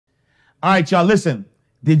All right, y'all, listen.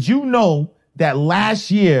 Did you know that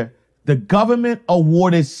last year the government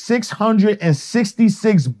awarded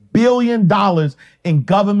 $666 billion in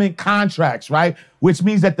government contracts, right? Which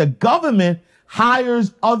means that the government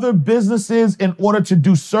hires other businesses in order to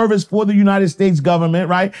do service for the United States government,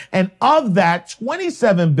 right? And of that,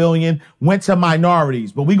 $27 billion went to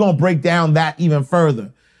minorities. But we're going to break down that even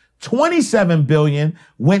further. $27 billion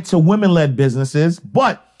went to women-led businesses,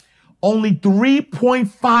 but only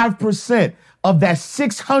 3.5% of that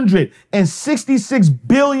 $666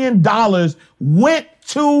 billion went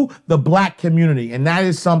to the black community. And that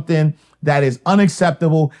is something that is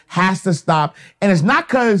unacceptable, has to stop. And it's not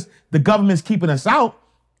because the government's keeping us out.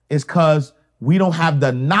 It's because we don't have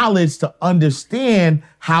the knowledge to understand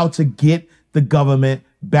how to get the government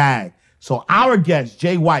bag. So our guest,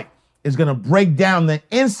 Jay White, is going to break down the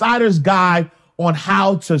insider's guide on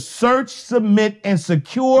how to search, submit, and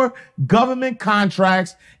secure government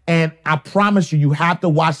contracts. And I promise you, you have to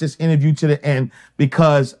watch this interview to the end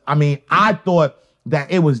because, I mean, I thought that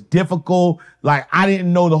it was difficult. Like, I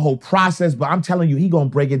didn't know the whole process, but I'm telling you, he going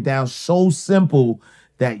to break it down so simple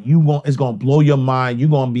that it's going to blow your mind. You're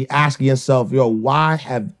going to be asking yourself, yo, why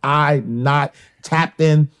have I not tapped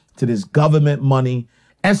in to this government money?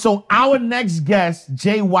 And so our next guest,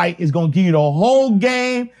 Jay White, is going to give you the whole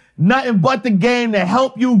game, nothing but the game to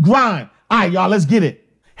help you grind. All right, y'all, let's get it.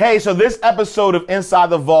 Hey, so this episode of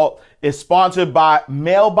Inside the Vault is sponsored by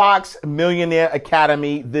Mailbox Millionaire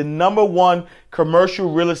Academy, the #1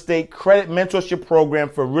 commercial real estate credit mentorship program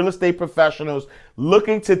for real estate professionals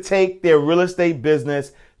looking to take their real estate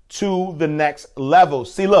business to the next level.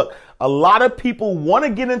 See, look, a lot of people want to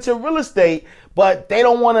get into real estate, but they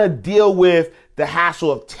don't want to deal with the hassle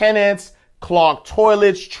of tenants, clogged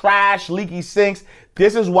toilets, trash, leaky sinks.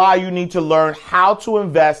 This is why you need to learn how to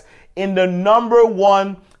invest in the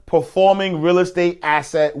 #1 performing real estate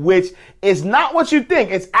asset, which is not what you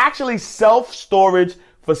think. It's actually self-storage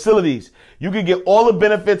facilities. You can get all the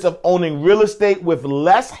benefits of owning real estate with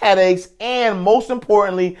less headaches, and most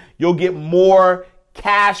importantly, you'll get more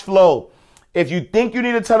cash flow. If you think you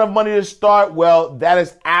need a ton of money to start, well, that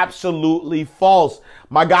is absolutely false.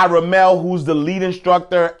 My guy Ramel, who's the lead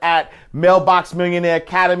instructor at Mailbox Millionaire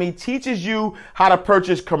Academy, teaches you how to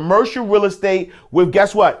purchase commercial real estate with,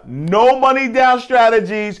 guess what? No money down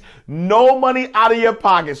strategies, no money out of your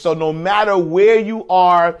pocket. So no matter where you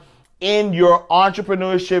are in your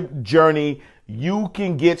entrepreneurship journey, you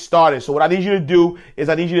can get started. So what I need you to do is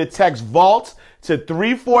I need you to text VAULT to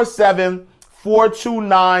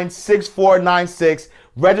 347-429-6496.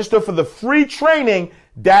 Register for the free training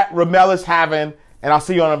that Ramel is having, and I'll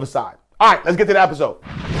see you on the other side. All right, let's get to the episode.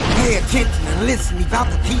 Pay attention and listen, we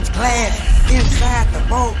about to teach class. Inside the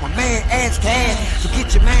vault, my man Ash Cash. So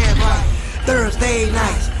get your man right. Thursday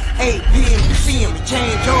nights, 8 p.m. You see him,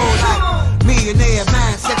 change your life. Millionaire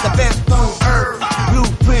mindset, the best on earth.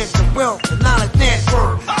 Blueprints of wealth, the knowledge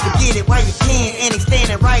network. So get it while you can, and he's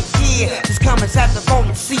standing right here. Just come inside the vault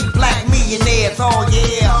and see black millionaires. Oh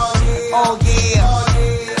yeah, oh yeah.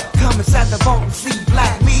 Come inside the vault and see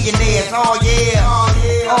black millionaires. Oh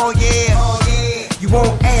yeah, oh yeah. You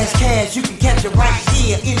won't ask cash, you can catch it right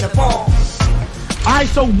here in the vault. All right,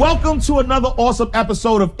 so welcome to another awesome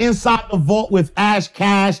episode of Inside the Vault with Ash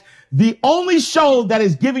Cash, the only show that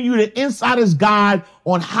is giving you the insider's guide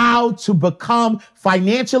on how to become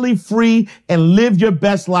financially free and live your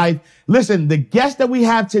best life. Listen, the guest that we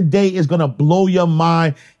have today is going to blow your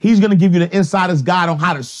mind. He's going to give you the insider's guide on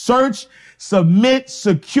how to search, submit,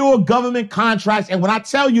 secure government contracts. And when I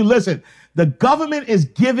tell you, listen, the government is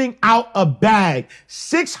giving out a bag,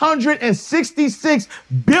 $666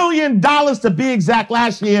 billion to be exact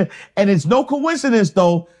last year. And it's no coincidence,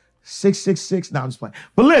 though, 666. No, I'm just playing.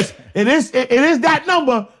 But listen, it is that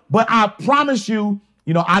number. But I promise you,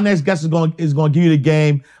 our next guest is going to give you the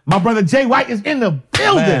game. My brother Jay White is in the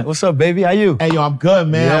building. Man, what's up, baby? How you? Hey, yo, I'm good,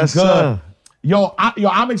 man. Yes, I'm good. Sir.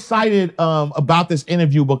 I'm excited about this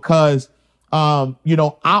interview because, I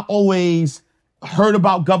always heard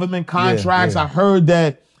about government contracts. Yeah. I heard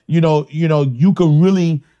that, you could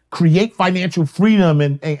really create financial freedom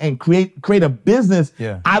and create a business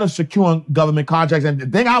out of securing government contracts. And the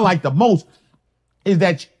thing I like the most is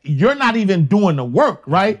that you're not even doing the work,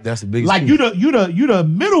 right? That's the biggest like piece. you the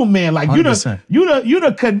middleman, like 100%. you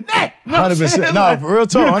the connect. You know what I'm 100%. saying? No, Like, for real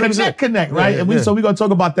talk, you the 100%. connect, right? Yeah, And so we're gonna talk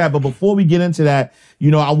about that. But before we get into that,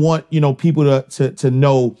 I want people to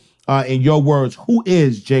know, in your words, who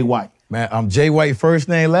is Jay White? Man, I'm Jay White, first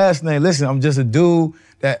name, last name. Listen, I'm just a dude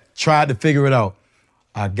that tried to figure it out.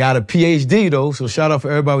 I got a PhD, though, so shout out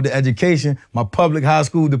for everybody with the education. My public high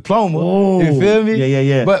school diploma, you feel me?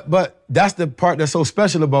 Yeah. But that's the part that's so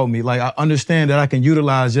special about me. Like, I understand that I can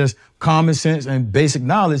utilize just common sense and basic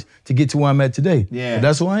knowledge to get to where I'm at today. Yeah. But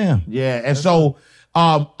that's who I am. Yeah. And so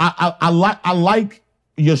I like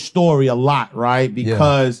your story a lot, right?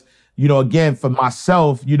 Because, you know, again, for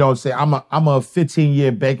myself, you know, say I'm a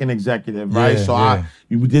 15-year banking executive, right? Yeah, So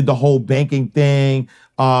we did the whole banking thing.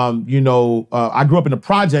 You know, I grew up in the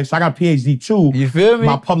projects, so I got a PhD too. You feel me?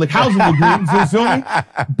 My public housing degree, you feel me?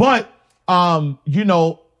 But, you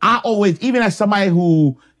know, I always, even as somebody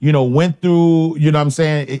who, you know, went through, you know what I'm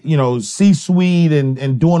saying, you know, C-suite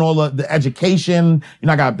and doing all of the education, you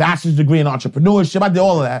know, I got a bachelor's degree in entrepreneurship. I did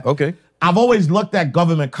all of that. Okay. I've always looked at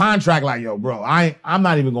government contract like, yo, bro, I'm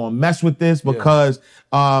not even going to mess with this because,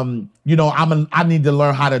 you know, I need to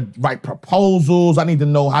learn how to write proposals. I need to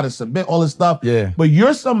know how to submit all this stuff. Yeah. But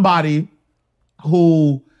you're somebody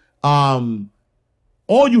who,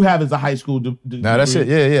 all you have is a high school degree. Nah, that's it.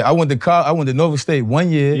 Yeah. I went to Nova State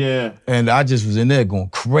 1 year. Yeah. And I just was in there going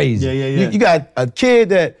crazy. Yeah. You got a kid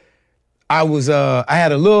that I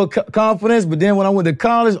had a little confidence, but then when I went to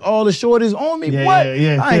college, all the shorties on me. What?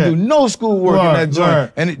 I ain't do no schoolwork in that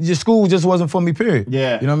joint. And school just wasn't for me, period.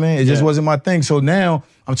 Yeah. You know what I mean? It just wasn't my thing. So now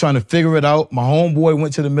I'm trying to figure it out. My homeboy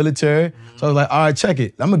went to the military. So I was like, all right, check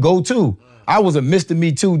it. I'm going to go too. I was a Mr.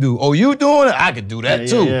 Me Too dude. Oh, you doing it? I could do that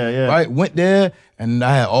too. Yeah. Right? Went there, and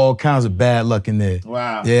I had all kinds of bad luck in there.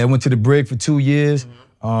 Wow. Yeah, I went to the brig for 2 years.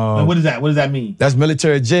 And what is that? What does that mean? That's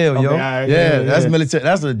military jail, yo. Right, That's military.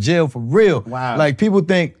 That's a jail for real. Wow. Like, people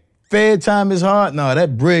think Fed time is hard. No,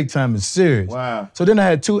 that brig time is serious. Wow. So then I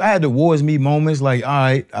had the wars me moments. Like, all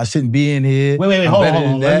right, I shouldn't be in here. Wait, hold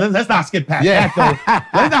on. Let's not skip past that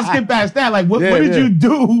though. Let's not skip past that. Like, what did you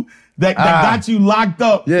do that got you locked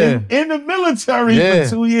up in the military for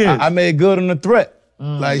 2 years? I made good on the threat.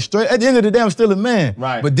 Like, straight, at the end of the day, I'm still a man.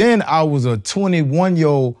 Right. But then I was a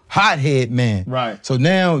 21-year-old hothead man. Right. So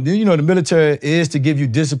now, you know, the military is to give you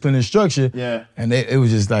discipline and structure. Yeah. And it was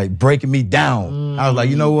just like breaking me down. I was like,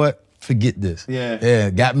 you know what? Forget this. Yeah,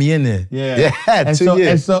 got me in there. Yeah. And 2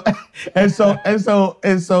 years. And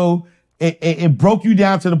so it broke you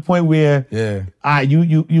down to the point where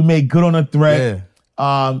you made good on a threat. Yeah.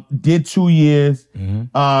 Did 2 years,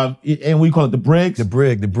 and we call it the brigs. The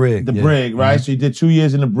brig, right? So you did 2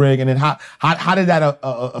 years in the brig, and then how did that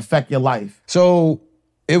affect your life? So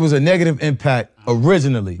it was a negative impact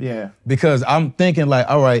originally. Yeah. Because I'm thinking like,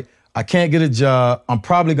 all right, I can't get a job. I'm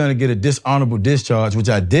probably gonna get a dishonorable discharge, which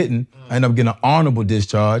I didn't. I ended up getting an honorable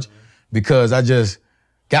discharge because I just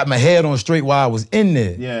got my head on straight while I was in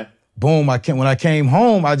there. Yeah. Boom, when I came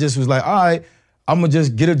home, I just was like, all right, I'm gonna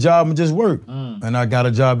just get a job and just work. And I got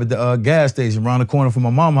a job at the gas station around the corner from my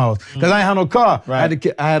mom's house. Cause I ain't had no car.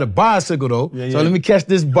 Right. I had a bicycle though. Yeah. So let me catch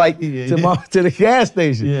this bike to the gas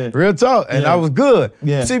station. Yeah. Real talk. And I was good.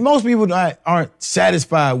 Yeah. See, most people aren't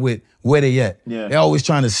satisfied with where they at. Yeah. They're always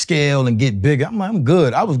trying to scale and get bigger. I'm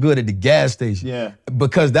good. I was good at the gas station. Yeah.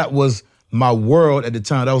 Because that was my world at the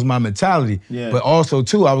time. That was my mentality. Yeah. But also,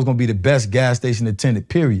 too, I was going to be the best gas station attendant,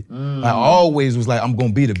 period. I always was like, I'm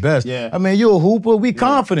going to be the best. Yeah. I mean, you a hooper. We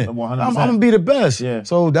confident. 100%. I'm going to be the best. Yeah.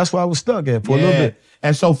 So that's why I was stuck at for a little bit.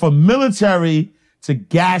 And so from military to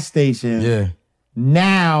gas station,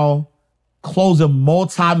 now closing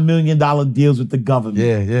multi-million-dollar deals with the government.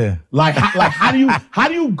 Yeah. Like how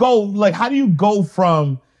do you go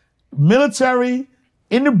from military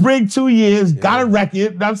in the brig 2 years, got a record, you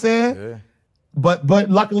know what I'm saying? Yeah. But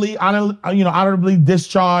luckily, honorably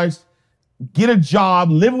discharged, get a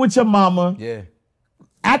job, living with your mama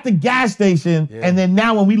at the gas station, and then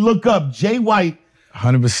now when we look up, Jay White,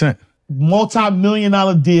 100%.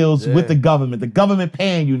 multi-million-dollar deals with the government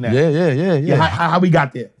paying you now. Yeah. How we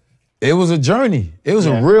got there? It was a journey. It was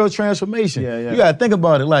a real transformation. You got to think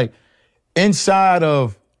about it. Like, inside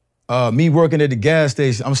of me working at the gas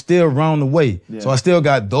station, I'm still around the way. So I still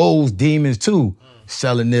got those demons too.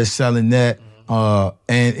 Selling this, selling that.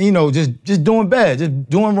 And, you know, just doing bad, just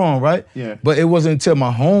doing wrong, right? Yeah. But it wasn't until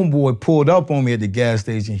my homeboy pulled up on me at the gas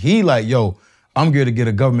station. He like, yo, I'm going to get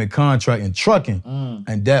a government contract in trucking.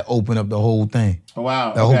 And that opened up the whole thing. Oh,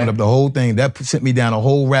 wow. That opened up the whole thing. That sent me down a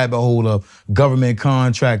whole rabbit hole of government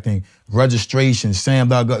contracting, registration,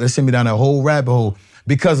 Sam.gov. That sent me down that whole rabbit hole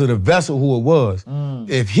because of the vessel who it was.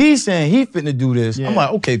 If he's saying he finna do this, I'm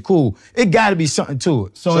like, okay, cool. It got to be something to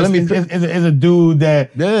it. So it's a dude that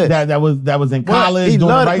was in college doing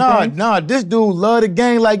the right thing? Nah, this dude loved the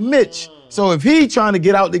game like Mitch. So if he trying to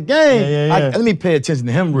get out the game, let me pay attention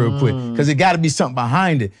to him real quick because it got to be something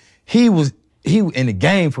behind it. He in the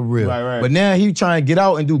game for real. Right. But now he trying to get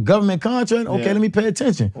out and do government contract. Okay, let me pay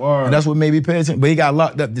attention. Word. And that's what made me pay attention. But he got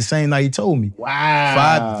locked up the same night he told me.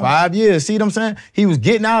 Wow. 5 years. See what I'm saying? He was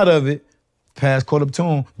getting out of it paths caught up to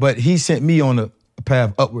him, but he sent me on a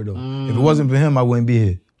path upward though. If it wasn't for him, I wouldn't be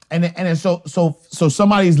here. And then so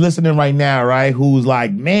somebody's listening right now, right? Who's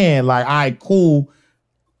like, man, like, all right, cool.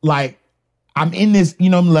 Like, I'm in this, you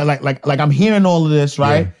know, like I'm hearing all of this,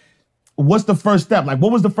 right? Yeah. What's the first step? Like,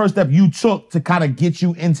 what was the first step you took to kind of get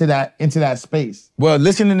you into that space? Well,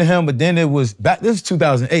 listening to him, but then it was back. This is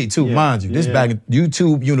 2008 too, mind you. This back in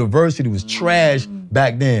YouTube University was trash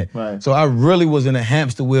back then. Right. So I really was in a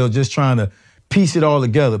hamster wheel, just trying to piece it all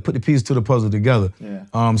together, put the pieces to the puzzle together.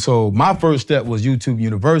 Yeah. So my first step was YouTube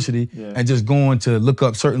University, and just going to look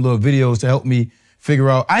up certain little videos to help me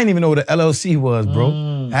figure out. I didn't even know what an LLC was, bro.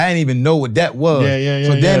 I didn't even know what that was.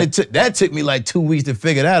 So then that took me like 2 weeks to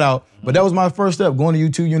figure that out. But that was my first step, going to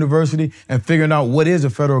YouTube University and figuring out what is a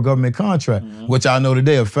federal government contract, which I know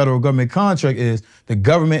today a federal government contract is the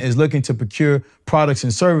government is looking to procure products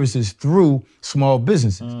and services through small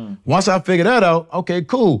businesses. Once I figured that out, okay,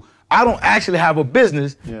 cool. I don't actually have a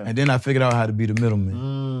business, and then I figured out how to be the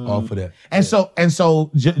middleman off of that. And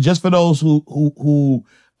so just for those who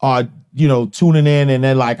are, you know, tuning in and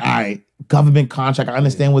they're like, all right, government contract, I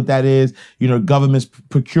understand what that is. You know, government's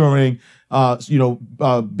procuring,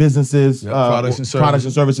 businesses, products and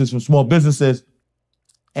services from small businesses.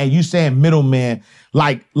 And you saying middleman,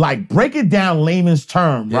 like break it down layman's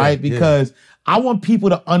term, right? Because I want people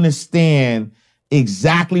to understand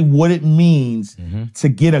exactly what it means to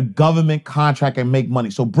get a government contract and make money.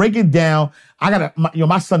 So break it down.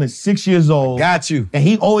 My son is 6 years old. Got you. And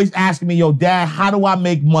he always asking me, yo, Dad, how do I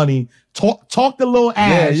make money? Talk to little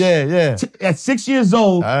Ash. Yeah. At 6 years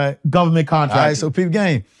old, all right. Government contract. All right, so peep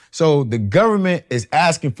game. So the government is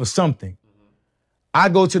asking for something. I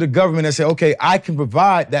go to the government and say, okay, I can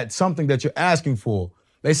provide that something that you're asking for.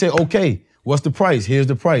 They say, okay, what's the price? Here's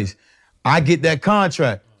the price. I get that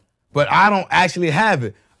contract, but I don't actually have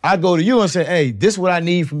it. I go to you and say, hey, this is what I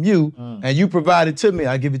need from you, and you provide it to me.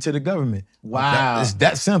 I give it to the government. Wow. It's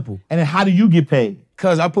that simple. And then how do you get paid?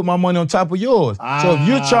 Because I put my money on top of yours. So if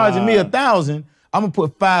you're charging me $1,000, I'm going to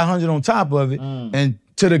put $500 on top of it, and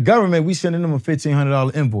to the government, we sending them a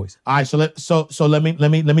 $1,500 invoice. All right, so let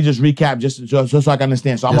me just recap just so I can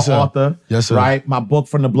understand. So I'm an author, yes, sir. Right? My book,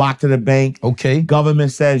 From the Block to the Bank. Okay.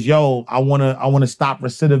 Government says, yo, I wanna stop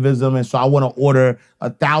recidivism, and so I wanna order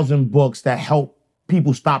 1,000 books that help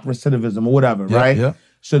people stop recidivism or whatever, right? Yeah.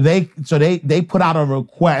 So they put out a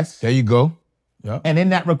request. There you go. Yeah. And in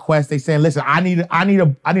that request, they saying, listen, I need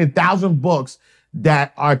 1,000 books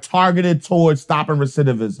that are targeted towards stopping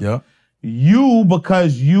recidivism. Yeah. You,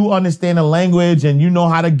 because you understand the language and you know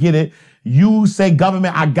how to get it, you say,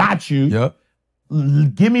 government, I got you. Yep.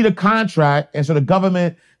 Give me the contract. And so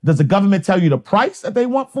does the government tell you the price that they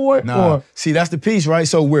want for it? Nah. Or? See, that's the piece, right?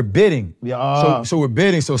 So we're bidding. Yeah. So we're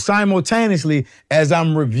bidding. So simultaneously, as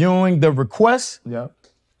I'm reviewing the request,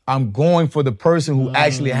 I'm going for the person who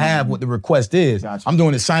actually have what the request is. Gotcha. I'm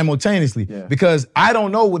doing it simultaneously because I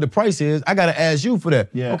don't know what the price is. I got to ask you for that.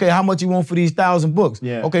 Yeah. Okay, how much you want for these 1,000 books?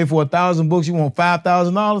 Yeah. Okay, for 1,000 books, you want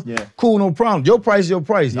 $5,000? Yeah. Cool, no problem. Your price is your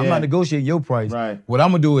price. Yeah. I'm not negotiating your price. Right. What I'm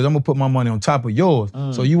going to do is I'm going to put my money on top of yours.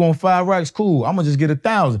 So you want 5 racks? Cool. I'm going to just get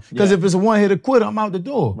 1,000. Because if it's a one-hitter quitter, I'm out the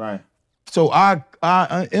door. Right. So our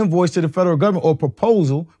invoice to the federal government or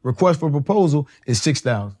request for proposal is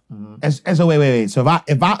 $6,000. And so wait. So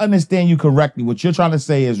if I understand you correctly, what you're trying to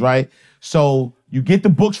say is, right, so you get the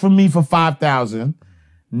books from me for $5,000.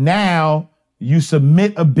 Now you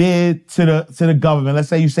submit a bid to the government. Let's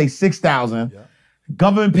say you say $6,000.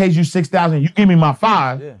 Government pays you $6,000. You give me my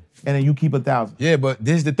 $5,000, and then you keep $1,000. Yeah, but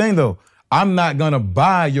this is the thing though. I'm not gonna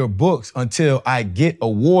buy your books until I get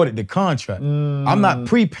awarded the contract. I'm not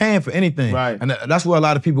prepaying for anything. Right. And that's where a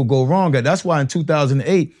lot of people go wrong at. That's why in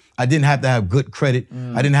 2008, I didn't have to have good credit.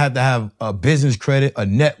 I didn't have to have a business credit, a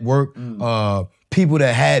network, people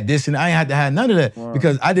that had this, and I ain't had to have none of that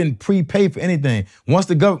because I didn't prepay for anything.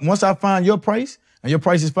 Once I find your price, and your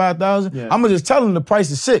price is $5,000, I'm gonna just tell them the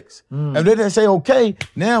price is $6,000. And if they say, okay,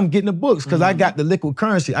 now I'm getting the books because I got the liquid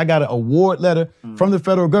currency. I got an award letter from the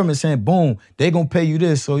federal government saying, boom, they gonna pay you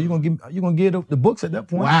this. So you're gonna get the books at that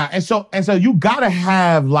point. Wow. And so you gotta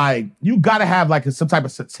have some type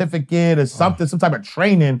of certificate or something, some type of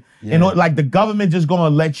training. You know, like the government just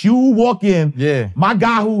gonna let you walk in. Yeah. My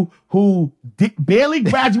guy who barely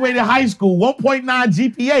graduated high school, 1.9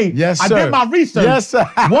 GPA. Yes, sir. I did my research. Yes, sir.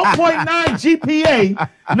 1.9 GPA, you know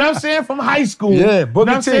what I'm saying, from high school. Yeah, Booker you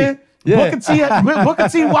know what I'm T. saying? Yeah. Booker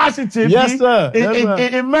T. Washington. Yes, sir.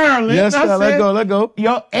 In Maryland. Yes, you know sir. Let go.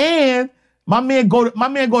 Yo, and my man go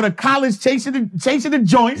to college chasing the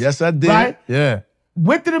joints. Yes, I did. Right? Yeah.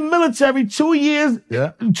 went to the military 2 years,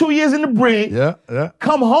 Yeah. 2 years in the brig, Yeah.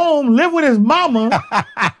 come home, live with his mama,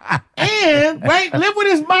 and live with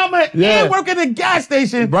his mama Yeah. and work at a gas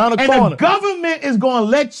station. Around the and corner. the government is gonna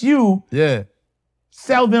let you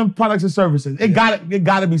sell them products and services. It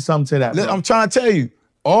gotta be something to that. Bro. I'm trying to tell you,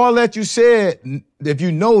 all that you said, if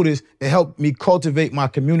you notice, it helped me cultivate my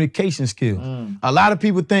communication skills. A lot of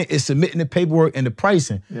people think it's submitting the paperwork and the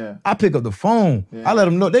pricing. Yeah. I pick up the phone. I let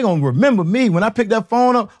them know they're gonna remember me. When I pick that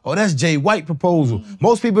phone up, oh, that's Jay White proposal.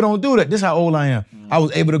 Most people don't do that. This is how old I am. I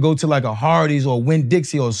was able to go to like a Hardee's or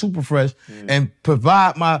Winn-Dixie or Super Fresh and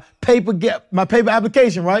provide my paper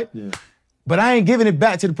application, right? Yeah. But I ain't giving it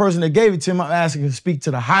back to the person that gave it to him. I'm asking to speak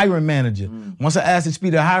to the hiring manager. Once I asked to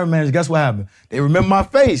speak to the hiring manager, guess what happened? They remember my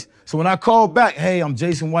face. So when I called back, hey, I'm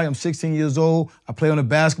Jason White, I'm 16 years old, I play on the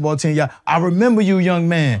basketball team. Yeah, I remember you, young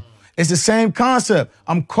man. It's the same concept.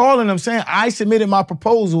 I'm calling them saying, I submitted my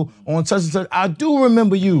proposal on such and such. I do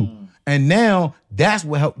remember you. And now that's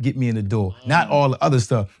what helped get me in the door, not all the other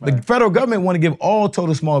stuff. Right. The federal government want to give all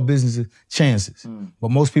total small businesses chances,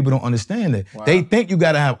 but most people don't understand that. Wow. They think you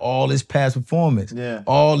got to have all this past performance,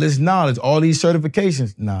 all this knowledge, all these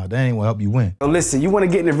certifications. Nah, that ain't gonna help you win. So listen, you want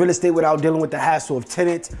to get into real estate without dealing with the hassle of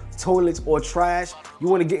tenants, toilets, or trash? You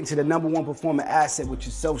want to get into the #1 performing asset, which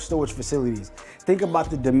is self-storage facilities. Think about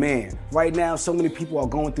the demand. Right now, so many people are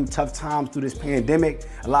going through tough times through this pandemic.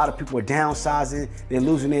 A lot of people are downsizing, they're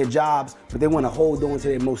losing their jobs, but they want to hold on to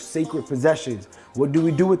their most sacred possessions. What do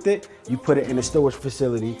we do with it? You put it in a storage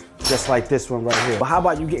facility, just like this one right here. But how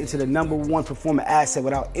about you get into the #1 performing asset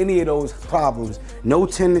without any of those problems? No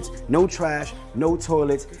tenants, no trash, no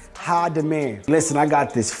toilets, high demand. Listen, I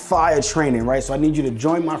got this fire training, right? So I need you to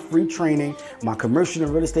join my free training, my commercial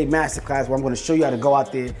and real estate masterclass, where I'm gonna show you how to go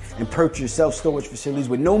out there and purchase self-storage facilities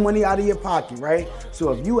with no money out of your pocket, right?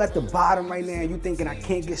 So if you at the bottom right now and you thinking I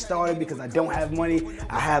can't get started because I don't have money,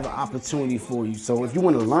 I have an opportunity for you. So if you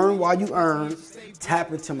wanna learn while you earn,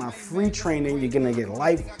 tap into my free training. You're gonna get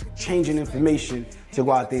life-changing information to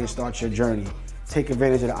go out there and start your journey. Take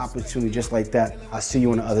advantage of the opportunity just like that. I'll see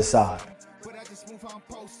you on the other side.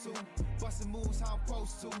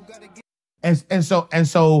 And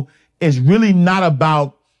so it's really not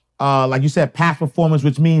about like you said, past performance,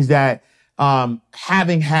 which means that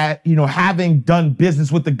having done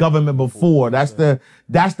business with the government before. That's the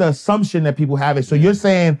assumption that people have it. So you're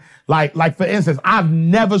saying, like for instance, I've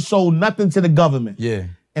never sold nothing to the government. Yeah.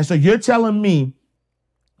 And so you're telling me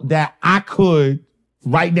that I could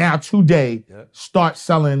right now, today, start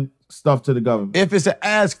selling stuff to the government. If it's an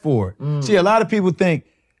ask for it. See, a lot of people think,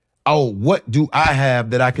 oh, what do I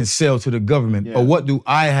have that I can sell to the government? Or what do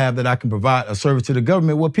I have that I can provide a service to the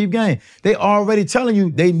government? Well, peep game, they already telling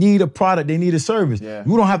you they need a product, they need a service.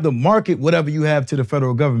 You don't have to market whatever you have to the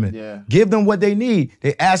federal government. Give them what they need.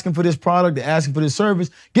 They asking for this product, they're asking for this service,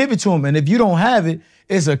 give it to them. And if you don't have it,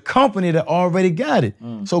 it's a company that already got it.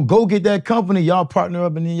 So go get that company, y'all partner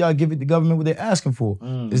up, and then y'all give it the government what they're asking for.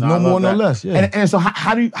 It's no more, no less. And so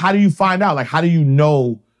how do you find out? Like, how do you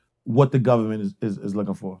know what the government is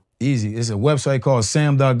looking for? Easy. It's a website called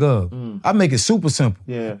sam.gov. I make it super simple.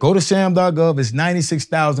 Go to sam.gov. It's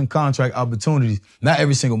 96,000 contract opportunities. Not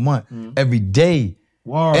every single month. Every day.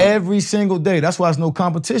 Word. Every single day. That's why it's no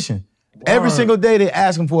competition. Word. Every single day they're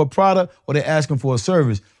asking for a product or they're asking for a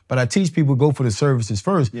service. But I teach people go for the services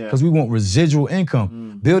first because we want residual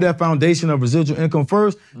income. Build that foundation of residual income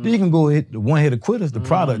first. Then you can go hit the one-hitter quitters, the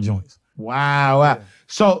product joints. Wow.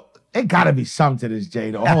 So it gotta be something to this,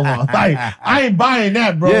 Jay, though. Hold on. Like, I ain't buying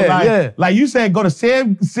that, bro. Like you said, go to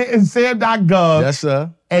sam.gov. Yes, sir.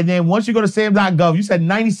 And then once you go to sam.gov, you said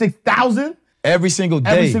 96,000? Every single day.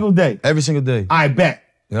 Every single day. Every single day. I bet.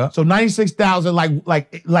 Yeah. So 96,000,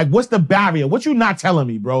 like what's the barrier? What you not telling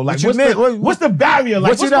me, bro? Like what's the barrier?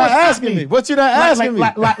 Like what you not asking me? What you not asking me?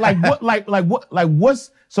 Like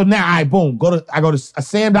what's so now I boom, I go to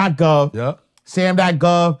sam.gov. Yeah.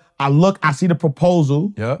 Sam.gov, I see the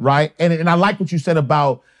proposal, right? And I like what you said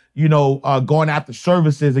about, going after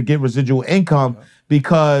services and get residual income,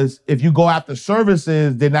 because if you go after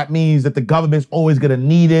services, then that means that the government's always gonna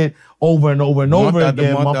need it over and over and over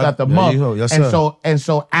again, month after month. Yes, and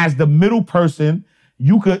so as the middle person,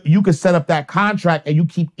 you could set up that contract and you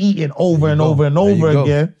keep eating over and over and over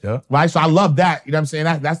again, right? So I love that. You know what I'm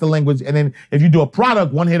saying? That's the language. And then if you do a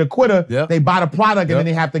product, one hitter quitter, they buy the product and then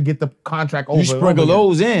they have to get the contract over. You sprinkle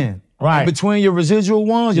those in. Right. Between your residual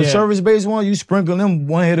ones, your service-based ones, you sprinkle them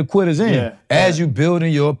one-hitter quitters in as you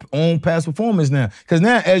building your own past performance now. Because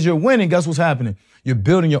now as you're winning, guess what's happening? You're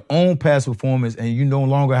building your own past performance and you no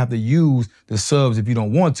longer have to use the subs if you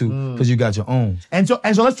don't want to because you got your own. And so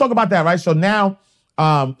let's talk about that, right? So now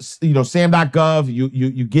SAM.gov,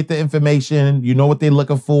 you get the information, you know what they're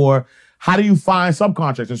looking for. How do you find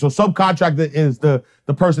subcontractors? So subcontractor is the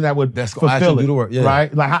person that would fulfill it, do the work,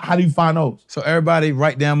 right? Like how do you find those? So everybody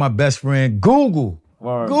write down my best friend, Google.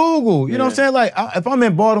 Word. Google, you know what I'm saying? Like if I'm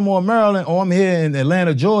in Baltimore, Maryland, or I'm here in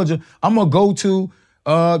Atlanta, Georgia, I'm gonna go to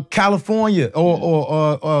California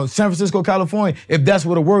or San Francisco, California, if that's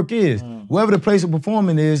where the work is. Wherever the place of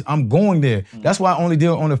performing is, I'm going there. That's why I only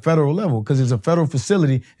deal on the federal level, because it's a federal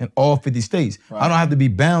facility in all 50 states. Right. I don't have to be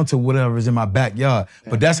bound to whatever is in my backyard.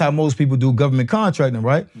 But that's how most people do government contracting,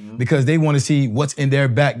 right? Because they want to see what's in their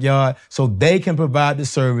backyard so they can provide the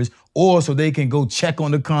service, or so they can go check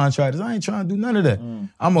on the contractors. I ain't trying to do none of that.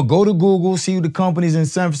 I'm going to go to Google, see the companies in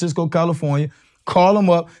San Francisco, California, call them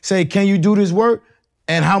up, say, can you do this work?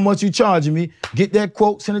 And how much you charging me? Get that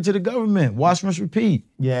quote, send it to the government. Wash, rinse, repeat.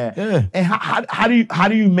 Yeah. And how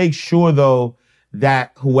do you make sure though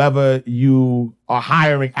that whoever you are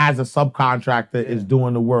hiring as a subcontractor is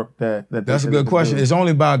doing the work that that's a good question. It's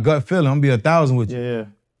only by a gut feeling. I'm gonna be 1,000 with you. Yeah.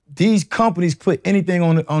 These companies put anything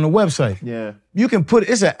on the website. Yeah. You can put,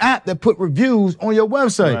 it's an app that put reviews on your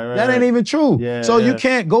website. Right, that ain't even true. Yeah, so you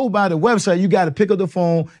can't go by the website. You got to pick up the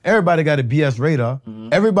phone. Everybody got a BS radar.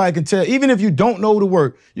 Everybody can tell, even if you don't know the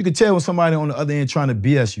work, you can tell when somebody on the other end trying to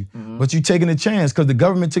BS you. But you taking a chance, because the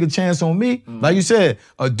government took a chance on me. Like you said,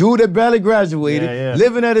 a dude that barely graduated,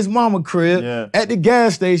 living at his mama crib, at the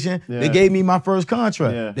gas station, they gave me my first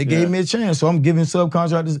contract. They gave me a chance. So I'm giving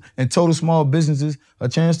subcontractors and total small businesses a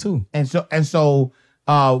chance too. And so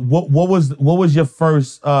what was your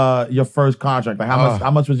first contract? Like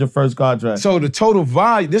how much was your first contract? So the total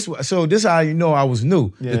value, this is how you know I was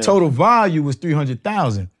new. The total value was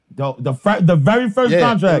 $300,000. The very first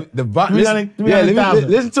contract.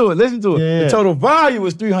 Listen to it. The total value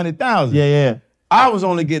was $300,000. Yeah. I was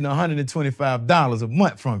only getting $125 a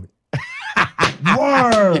month from it.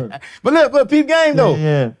 Word. But peep game though.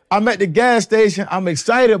 Yeah. I'm at the gas station. I'm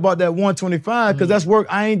excited about that 125 because that's work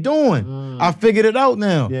I ain't doing. I figured it out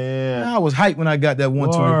now. Yeah. I was hyped when I got that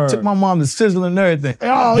 120. Word. Took my mom to Sizzle and everything.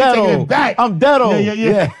 Oh, you taking it back. I'm dead old.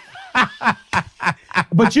 Yeah.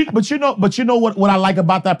 But you know what I like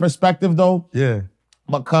about that perspective though? Yeah.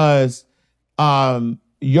 Because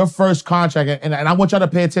your first contract, and I want y'all to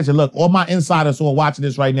pay attention. Look, all my insiders who are watching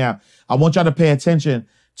this right now, I want y'all to pay attention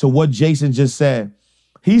to what Jason just said.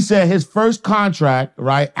 He said his first contract,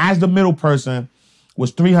 right, as the middle person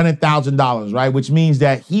was $300,000, right? Which means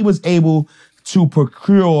that he was able to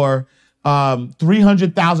procure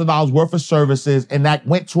 $300,000 worth of services, and that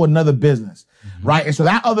went to another business, right? And so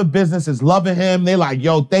that other business is loving him. They're like,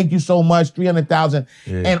 yo, thank you so much, $300,000.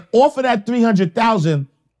 And off of that $300,000,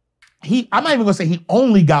 I'm not even gonna say he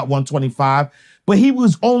only got $125, but he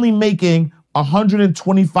was only making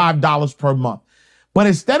 $125 per month. But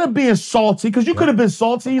instead of being salty, because you could have been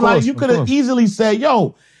salty, like you could have easily said,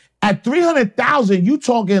 yo, at $300,000, you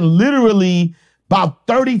talking literally about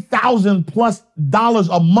 $30,000 plus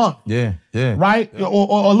a month. Yeah. Right? Yeah.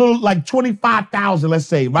 Or a little like $25,000, let's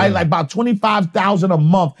say, right? Like about $25,000 a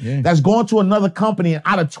month that's going to another company. And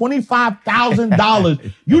out of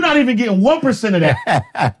 $25,000, you're not even getting 1% of that.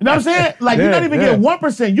 You know what I'm saying? Like you're not even getting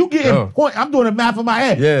 1%. You getting I'm doing the math in my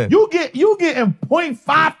head. Yeah. You getting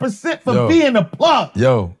 0.5% for being a plug.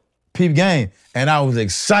 Yo, peep game. And I was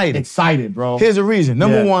excited. Excited, bro. Here's the reason.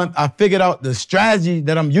 Number one, I figured out the strategy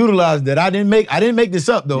that I'm utilizing that I didn't make this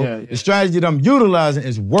up though. The strategy that I'm utilizing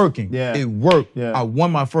is working. It worked. I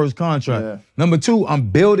won my first contract. Number two,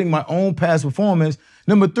 I'm building my own past performance.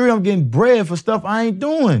 Number three, I'm getting bread for stuff I ain't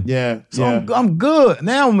doing. So I'm good.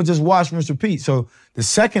 Now I'm gonna just wash, rinse, repeat. So the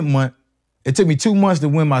second month, it took me 2 months to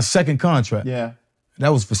win my second contract. That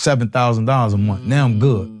was for $7,000 a month. Now I'm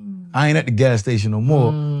good. I ain't at the gas station no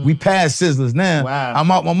more. We passed Sizzlers now. I'm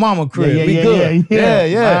out my mama crib. We good.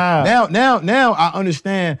 Wow. Now I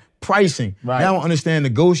understand pricing. Now I understand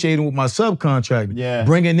negotiating with my subcontractor.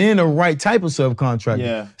 Bringing in the right type of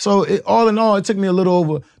subcontractor. So all in all, it took me a little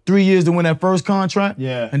over 3 years to win that first contract.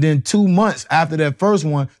 And then 2 months after that first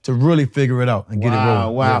one to really figure it out and get it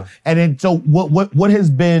rolling. Wow. And then so what has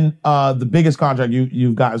been the biggest contract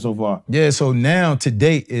you've gotten so far? So now to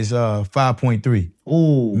date is 5.3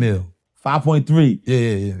 mil. 5.3.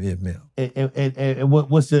 Yeah, mil. And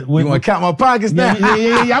what's it? You want to count my pockets now?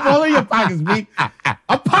 Yeah. I'm all in your pockets, B.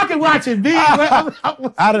 I'm pocket watching, B. Out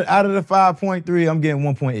of the 5.3, I'm getting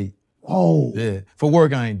 1.8. Whoa. Yeah, for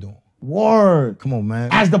work I ain't doing. Word. Come on, man.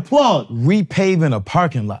 As the plug. Repaving a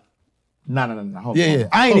parking lot. No. Hold on.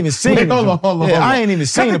 I ain't even seen it. Hold on. I ain't even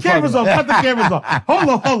seen it. Cut the cameras off.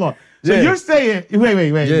 Hold on. So you're saying,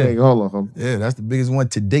 wait. Hold on. Yeah, that's the biggest one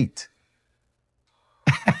to date.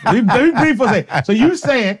 Let me brief for a second. So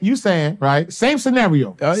you saying, right? Same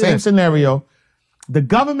scenario. Same scenario. The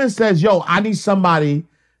government says, yo, I need somebody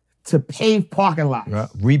to pave parking lots. Right.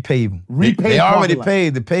 Repave them. Repave they already lots.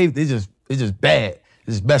 paved. The paved, it's just bad.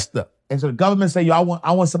 It's messed up. And so the government say, yo,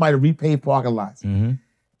 I want somebody to repave parking lots. Mm-hmm.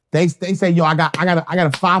 They say, yo, I got a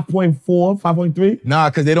 5.4, 5.3. Nah,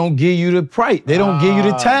 because they don't give you the price. They don't give you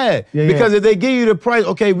the tag. Because if they give you the price,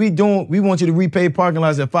 okay, we want you to repay parking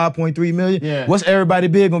lots at 5.3 million. Yeah. What's everybody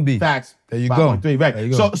bid gonna be? Facts. There you go. 5.3, right. There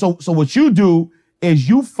you go. So what you do is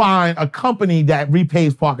you find a company that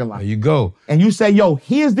repays parking lots. There you go. And you say, yo,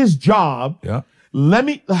 here's this job. Yeah.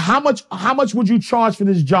 How much would you charge for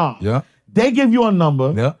this job? Yeah. They give you a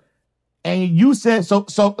number. Yeah. And you said, so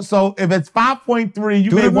if it's 5.3,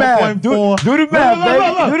 you do made 1.4. Do the math,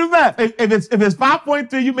 baby. Do the math. If it's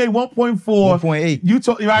 5.3, you made 1.4. 1.8. You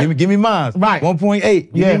told right? Give me mine. Right.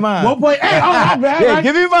 1.8. Give me mine. 1.8. Oh, man. Yeah,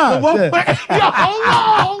 give me mine. So 1.8. Yo,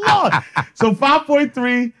 hold on. So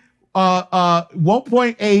 5.3,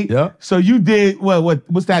 1.8. Yeah. So you did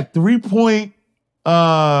what's that? 3 point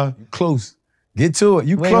Close. Get to it.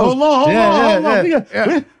 You Wait, close. Hold on. Yeah.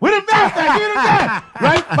 Where the math at? Give me the math.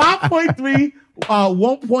 Right? 5.3,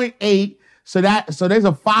 1.8. So there's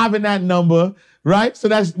a 5 in that number, right? So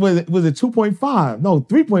that's was it 2.5? No,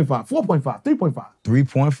 3.5, 4.5, 3.5.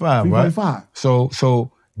 3.5, right? 3.5.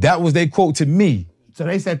 So that was their quote to me. So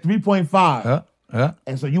they said 3.5. Yeah.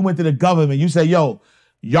 And so you went to the government. You said, yo,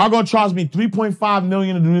 y'all gonna charge me 3.5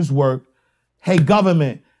 million to do this work. Hey,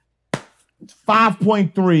 government,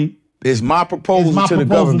 5.3. It's my proposal to the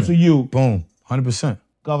government. To you. Boom. 100%.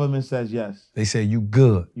 Government says yes. They say you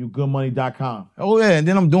good. YouGoodMoney.com. Oh yeah, and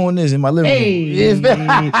then I'm doing this in my living room.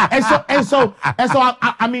 and so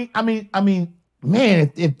I mean,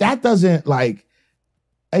 man, if that doesn't like,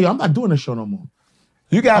 hey, I'm not doing this show no more.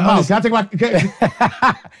 You got Can I take my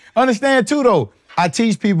understand too though. I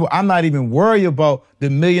teach people I'm not even worried about the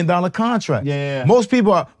 $1 million contract. Yeah. Most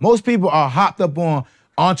people are hopped up on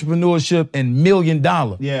entrepreneurship and $1 million.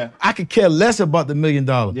 Yeah. I could care less about the $1 million.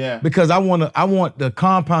 Yeah. Because I want the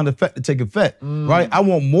compound effect to take effect. Right? I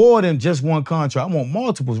want more than just one contract. I want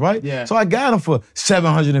multiples, right? Yeah. So I got them for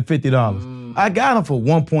 $750. I got them for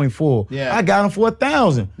 1.4. Yeah. I got them for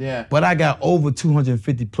 1,000. Yeah. But I got over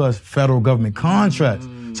 250 plus federal government contracts.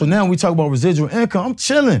 So now when we talk about residual income, I'm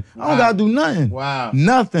chilling. I don't gotta do nothing. Wow.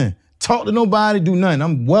 Nothing. Talk to nobody, do nothing.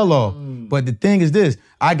 I'm well off. But the thing is this,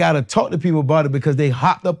 I gotta talk to people about it because they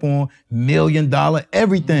hopped up on $1 million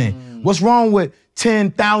everything. What's wrong with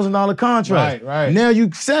 $10,000 contracts? Right. Now you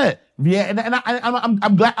set. Yeah, and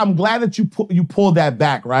I'm glad that you pulled that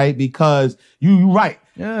back, right? Because you're right.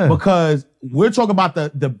 Yeah. Because we're talking about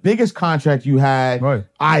the biggest contract you had. Right.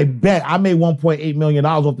 I bet I made $1.8 million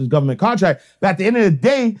off this government contract. But at the end of the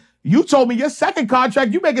day, you told me your second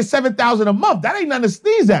contract, you making $7,000 a month. That ain't nothing to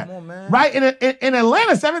sneeze at. Come on, man. Right? In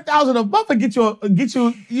Atlanta, $7,000 a month will get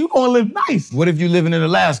you gonna live nice. What if you living in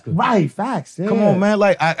Alaska? Right, facts. Yeah. Come on, man.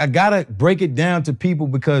 Like, I gotta break it down to people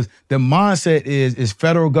because the mindset is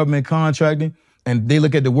federal government contracting, and they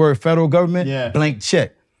look at the word federal government, blank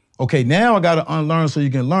check. Okay, now I gotta unlearn so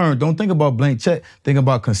you can learn. Don't think about blank check. Think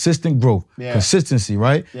about consistent growth, consistency,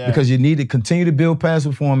 right? Yeah. Because you need to continue to build past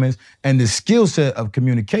performance and the skill set of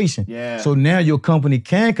communication. Yeah. So now your company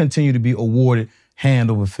can continue to be awarded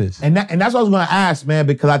hand over fist. And that's what I was gonna ask, man,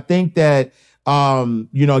 because I think that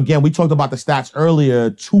again, we talked about the stats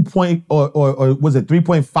earlier, 2 point or was it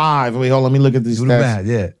 3.5? Wait, hold on, let me look at these Do the stats. math,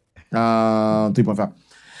 yeah. 3.5.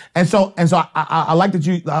 And so I like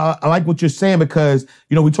that I like what you're saying because,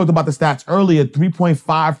 we talked about the stats earlier,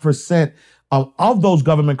 3.5% of those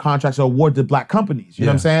government contracts are awarded to black companies. You know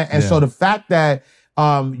what I'm saying? And so the fact that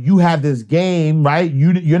you have this game, right?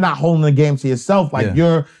 You're not holding the game to yourself. Like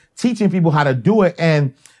you're teaching people how to do it.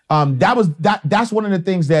 And that's one of the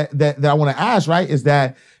things that I want to ask, right? Is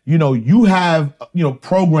that, you have,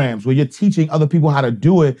 programs where you're teaching other people how to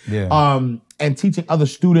do it. Yeah. And teaching other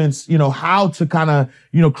students, how to kind of,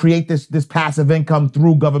 create this passive income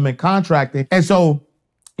through government contracting. And so,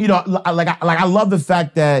 I love the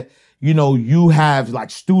fact that, you have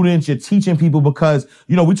like students, you're teaching people because,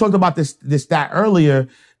 we talked about this stat earlier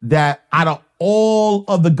that out of all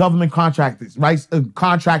of the government contractors, right?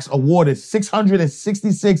 Contracts awarded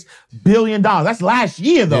 $666 billion. That's last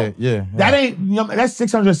year though. Yeah. That ain't, that's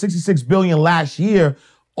 $666 billion last year.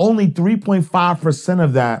 Only 3.5%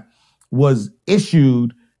 of that was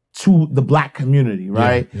issued to the black community,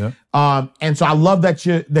 right? Yeah. And so I love that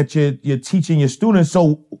you're teaching your students.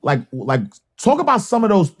 So like talk about some of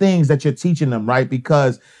those things that you're teaching them, right?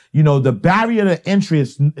 Because the barrier to entry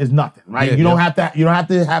is nothing, right? You don't have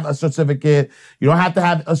to have a certificate. You don't have to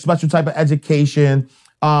have a special type of education.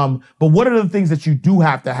 But what are the things that you do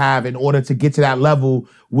have to have in order to get to that level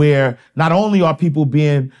where not only are people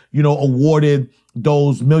being, awarded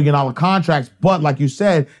those $1 million contracts, but like you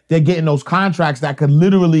said, they're getting those contracts that could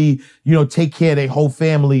literally, take care of their whole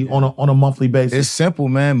family on a monthly basis? It's simple,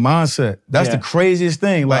 man. Mindset. That's the craziest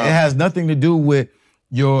thing. Like, it has nothing to do with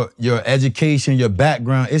your education, your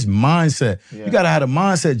background. It's mindset. You gotta have a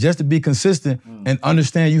mindset just to be consistent and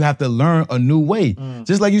understand you have to learn a new way.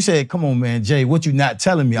 Just like you said, come on, man, Jay, what you not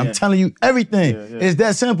telling me? I'm telling you everything. It's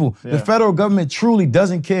that simple. The federal government truly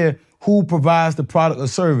doesn't care who provides the product or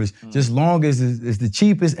service, just long as it's the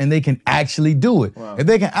cheapest and they can actually do it. If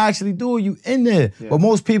they can actually do it, you in there. But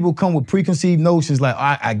most people come with preconceived notions like,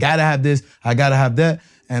 I gotta have this, I gotta have that.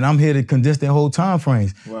 And I'm here to condense their whole time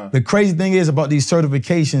frames. The crazy thing is about these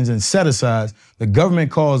certifications and set-asides, the government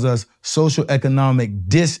calls us social economic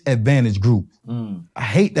disadvantage group. I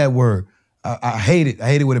hate that word. I hate it. I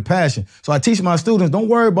hate it with a passion. So I teach my students, don't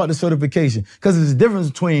worry about the certification, because there's a difference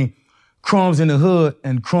between crumbs in the hood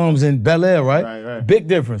and crumbs in Bel Air, right? Big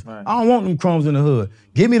difference. I don't want them crumbs in the hood.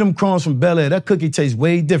 Give me them crumbs from Bel Air. That cookie tastes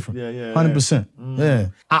way different.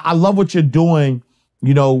 100%. I love what you're doing,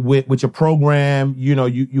 with your program.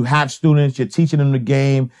 You have students, you're teaching them the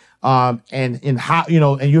game, and how,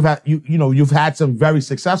 and you've had some very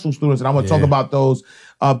successful students, and I'm gonna talk about those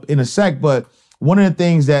in a sec. But one of the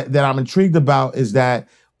things that I'm intrigued about is that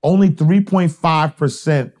only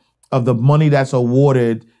 3.5% of the money that's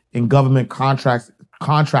awarded in government contracts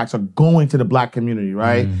are going to the Black community,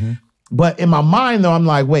 right? But in my mind, though, I'm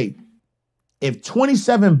like, wait, if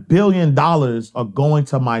 $27 billion are going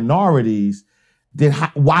to minorities, then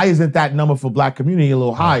why isn't that number for Black community a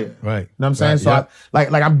little higher? Right. You know what I'm saying? So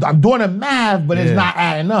I'm doing the math, but it's not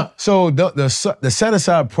adding up. So the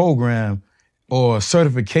set-aside program or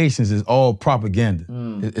certifications is all propaganda.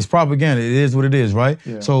 It's propaganda. It is what it is, right?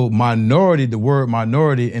 So minority, the word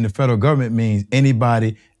minority in the federal government means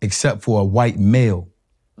anybody except for a white male.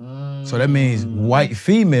 So that means white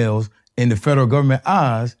females in the federal government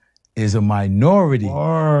eyes is a minority.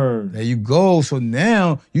 There you go. So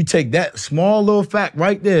now you take that small little fact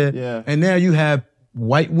right there, and now you have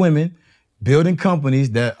white women building companies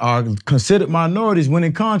that are considered minorities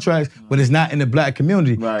winning contracts, but it's not in the Black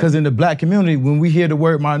community. Because in the Black community, when we hear the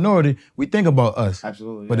word minority, we think about us.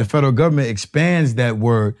 Absolutely. But the federal government expands that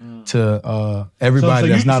word to everybody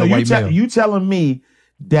that's not a white male. You telling me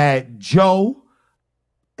that Joe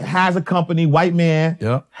has a company, white man,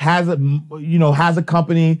 has a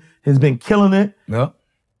company, has been killing it.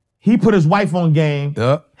 He put his wife on game.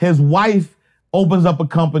 His wife opens up a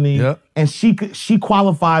company, and she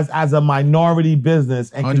qualifies as a minority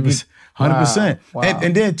business. And 100%. Wow.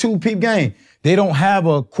 And then two, peep game. They don't have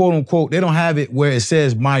a quote unquote, they don't have it where it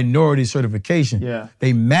says minority certification.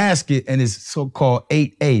 They mask it and it's so-called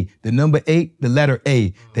 8A. The number 8, the letter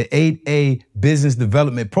A. The 8A Business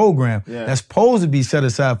Development Program. That's supposed to be set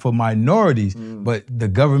aside for minorities, but the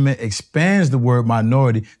government expands the word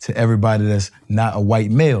minority to everybody that's not a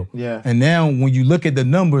white male. And now when you look at the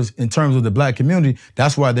numbers in terms of the Black community,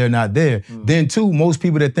 that's why they're not there. Then two, most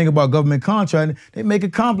people that think about government contracting, they make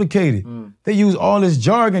it complicated. They use all this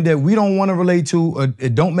jargon that we don't want to relate to, or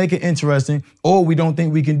it don't make it interesting, or we don't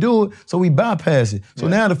think we can do it, so we bypass it. So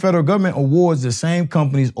now the federal government awards the same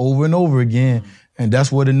companies over and over again, and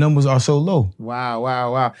that's where the numbers are so low.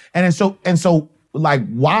 Wow. And so like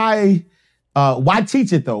why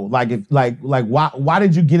teach it though? Why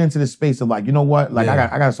did you get into the space of like, you know what? Like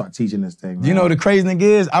I gotta start teaching this thing. Man. You know the crazy thing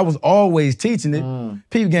is, I was always teaching it.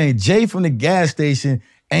 People getting Jay from the gas station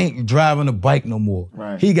ain't driving a bike no more.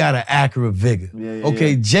 He got an Acura Vigor.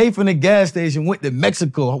 Jay from the gas station went to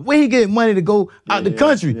Mexico. Where he get money to go out the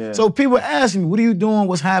country? So people asking me, what are you doing?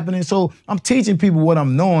 What's happening? So I'm teaching people what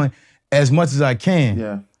I'm knowing as much as I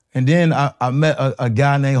can. And then I met a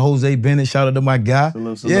guy named Jose Bennett. Shout out to my guy.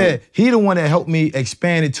 Salute. He the one that helped me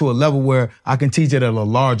expand it to a level where I can teach it at a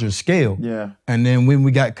larger scale. And then when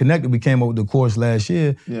we got connected, we came up with the course last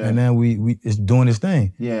year. And then we it's doing this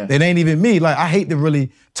thing. It ain't even me. Like I hate to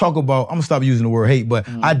really talk about, I'm gonna stop using the word hate, but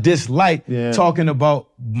I dislike talking about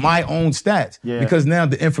my own stats. Because now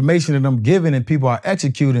the information that I'm giving and people are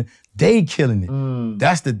executing, they killing it.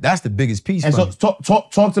 That's the biggest piece. And so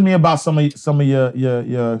talk to me about some of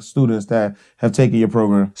your students that have taken your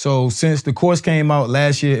program. So since the course came out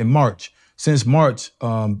last year in March, since March,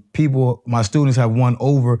 my students have won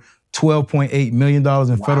over $12.8 million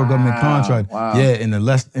in federal government contract. In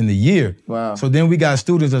the year. So then we got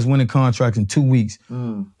students that's winning contracts in 2 weeks,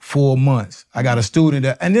 4 months. I got a student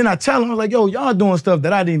that, and then I tell them, I'm like, yo, y'all doing stuff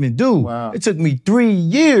that I didn't even do. It took me 3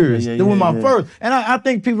 years to win my first. And I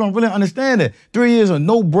think people don't really understand that. 3 years of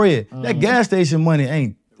no bread. That gas station money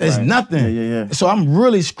ain't It's nothing. Yeah. So I'm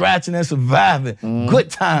really scratching and surviving. Good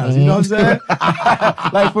times, you know what I'm saying?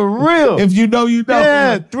 Like for real. If you know, you know.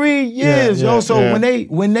 Yeah, 3 years, yo. So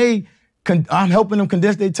yeah. I'm helping them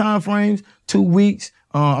condense their time frames, 2 weeks.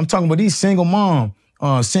 I'm talking about these single mom,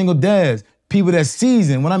 single dads, people that's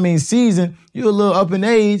seasoned. When I mean seasoned, you're a little up in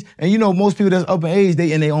age, and you know most people that's up in age,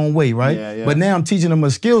 they in their own way, right? Yeah. But now I'm teaching them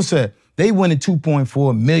a skill set. They winning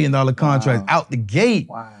 $2.4 million contracts out the gate.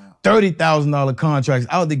 Wow. $30,000 contracts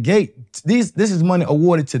out the gate. This is money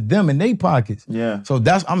awarded to them in their pockets. Yeah. So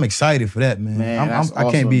I'm excited for that, man. That's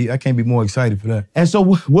I can't be more excited for that. And so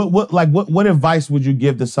what advice would you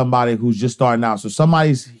give to somebody who's just starting out? So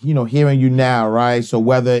somebody's, hearing you now, right? So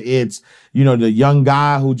whether it's, the young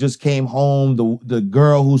guy who just came home, the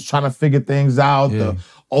girl who's trying to figure things out, the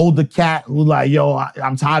older cat who's like, yo,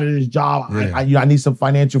 I'm tired of this job. I need some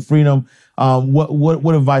financial freedom.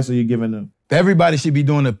 What advice are you giving them? Everybody should be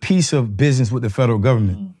doing a piece of business with the federal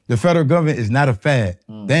government. The federal government is not a fad.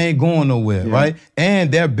 They ain't going nowhere, right?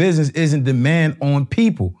 And their business isn't demand on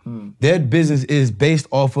people. Their business is based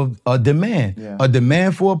off of a demand. A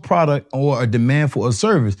demand for a product or a demand for a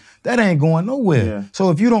service. That ain't going nowhere. So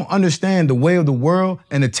if you don't understand the way of the world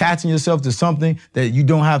and attaching yourself to something that you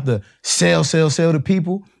don't have to sell to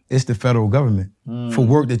people, it's the federal government. For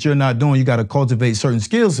work that you're not doing, you got to cultivate certain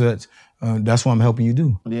skill sets. That's what I'm helping you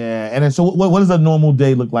do. Yeah, and then, so what does a normal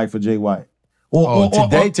day look like for Jay White?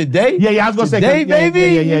 Today? Yeah, I was gonna say today,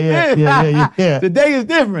 baby. Yeah. Today is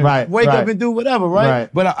different. Right. Wake up and do whatever, right?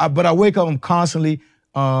 But I wake up. I'm constantly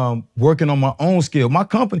working on my own skill. My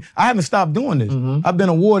company, I haven't stopped doing this. I've been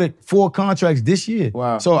awarded 4 contracts this year.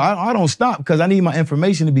 Wow. So I don't stop because I need my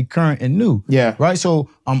information to be current and new. Yeah. Right. So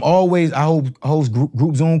I host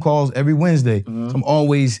group Zoom calls every Wednesday. So I'm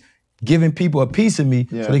always giving people a piece of me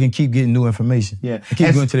so they can keep getting new information. Yeah. And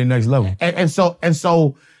keep going to the next level. And so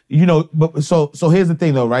but so here's the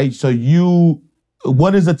thing though, right? So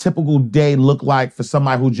what does a typical day look like for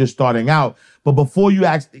somebody who's just starting out? But before you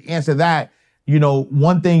answer that,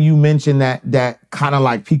 one thing you mentioned that kind of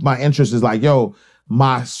like piqued my interest is like, yo,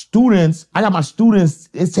 I got my students,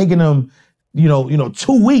 it's taking them,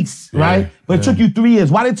 2 weeks, right? But it took you 3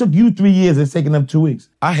 years. Why did it took you 3 years? It's taking them 2 weeks.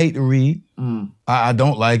 I hate to read. I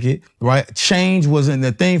don't like it, right? Change wasn't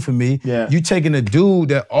the thing for me. Yeah. You taking a dude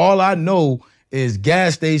that all I know is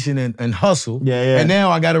gas station and hustle. Yeah. And now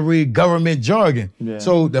I got to read government jargon. Yeah.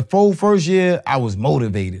 So the first year, I was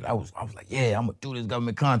motivated. I was like, yeah, I'm going to do this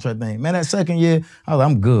government contract thing. Man, that second year, I was like,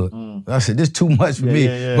 I'm good. I said, this is too much for me.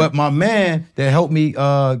 Yeah. But my man that helped me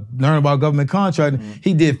learn about government contracting,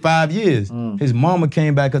 he did 5 years. His mama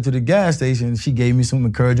came back up to the gas station and she gave me some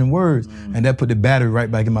encouraging words. And that put the battery right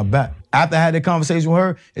back in my back. After I had that conversation with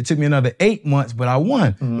her, it took me another 8 months, but I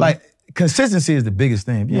won. Like, consistency is the biggest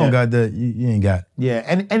thing. If you don't got that, you ain't got it. Yeah,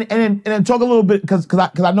 and then talk a little bit because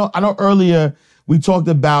I know earlier we talked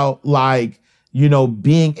about like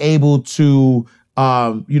being able to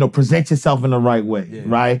present yourself in the right way,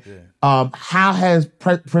 right? Yeah. How has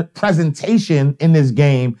presentation in this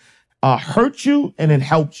game hurt you and then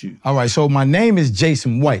helped you? All right, so my name is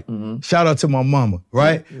Jason White. Shout out to my mama,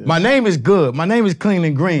 right? Yeah. My name is good. My name is clean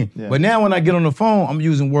and green. Yeah. But now when I get on the phone, I'm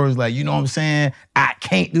using words like, you know what I'm saying? I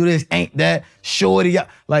can't do this, ain't that, shorty.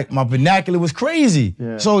 Like my vernacular was crazy.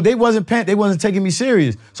 Yeah. So they wasn't taking me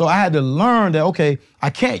serious. So I had to learn that, okay, I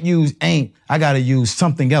can't use ain't, I gotta use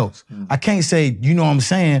something else. I can't say, you know what I'm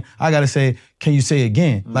saying? I gotta say, can you say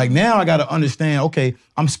again? Like now I gotta understand, okay,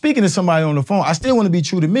 I'm speaking to somebody on the phone. I still wanna be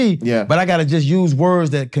true to me, but I gotta just use words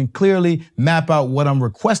that can clearly map out what I'm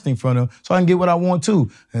requesting from them so I can get what I want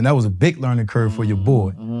to. And that was a big learning curve for your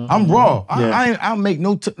boy. I'm raw. I don't make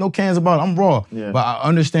no cans about it. I'm raw. But I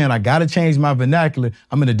understand I gotta change my vernacular.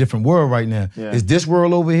 I'm in a different world right now. It's this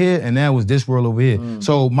world over here and now it's this world over here.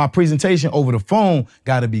 So my presentation over the phone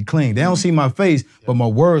gotta be clean. They don't see my face, but my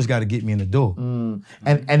words gotta get me in the door. And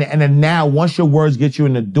then now once your words get you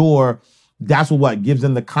in the door, that's what gives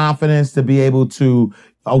them the confidence to be able to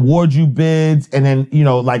award you bids. And then,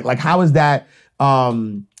 like how is that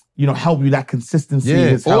help you, that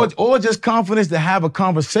consistency? Or just confidence to have a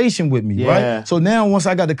conversation with me, right? So now once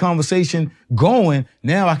I got the conversation going,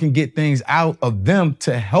 now I can get things out of them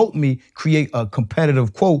to help me create a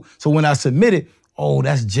competitive quote. So when I submit it, oh,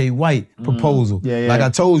 that's Jay White proposal. Like I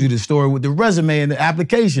told you the story with the resume and the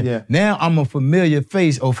application. Now I'm a familiar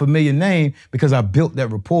face or familiar name because I built that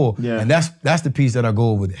rapport. And that's the piece that I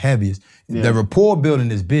go over the heaviest. The rapport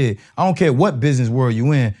building is big. I don't care what business world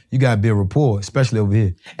you in, you gotta build rapport, especially over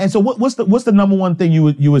here. And so what's the number one thing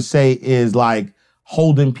you would say is like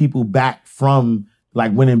holding people back from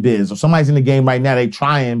like winning biz. Or somebody's in the game right now, they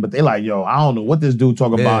trying, but they like, yo, I don't know what this dude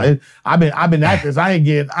talking about. I've been at this. I ain't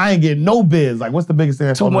getting no biz. Like, what's the biggest thing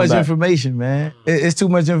that's too much information, man. It's too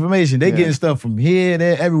much information. They getting stuff from here,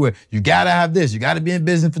 there, everywhere. You gotta have this. You gotta be in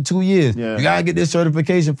business for 2 years. You gotta get this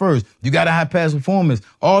certification first. You gotta have past performance.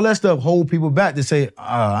 All that stuff hold people back to say,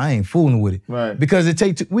 I ain't fooling with it. Right. Because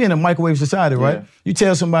we in a microwave society, right? You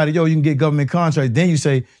tell somebody, yo, you can get government contracts. Then you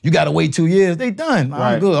say, you gotta wait 2 years. They done.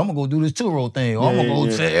 I'm good. I'm gonna go do this two-roll thing. Or I'm gonna go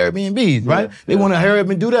to Airbnbs, right? They wanna hurry up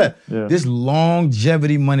and do that. This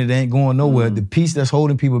longevity money that ain't going nowhere. The piece that's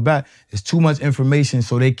holding people back is too much information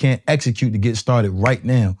so they can't execute to get started right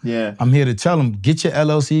now. I'm here to tell them, get your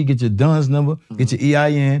LLC, get your DUNS number, get your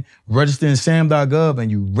EIN, register in sam.gov,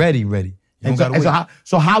 and you ready.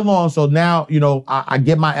 So how long, so now, you know, I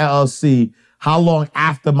get my LLC, how long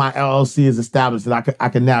after my LLC is established that I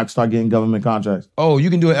can now start getting government contracts? Oh,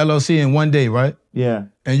 you can do an LLC in 1 day, right? Yeah.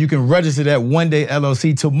 And you can register that 1 day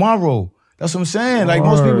LLC tomorrow. That's what I'm saying. Like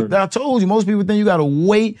most people, I told you, most people think you gotta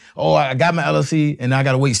wait. Oh, I got my LLC and I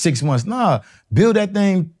gotta wait 6 months. Nah, build that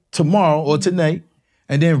thing tomorrow or tonight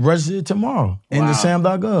and then register it tomorrow in the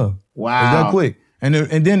sam.gov. Wow. It's that quick. And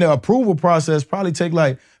then the approval process probably take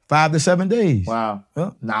like 5 to 7 days. Wow.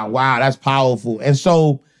 Wow, that's powerful. And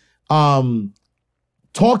so,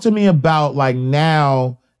 talk to me about like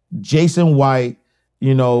now, Jason White,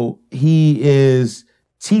 you know, he is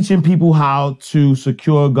teaching people how to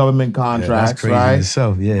secure government contracts, that's crazy right?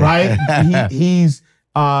 Itself, Right? He's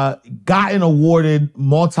gotten awarded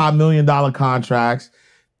multi-million-dollar contracts,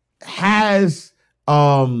 has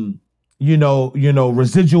you know,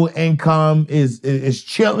 residual income is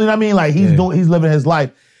chilling. You know what I mean? Like he's living his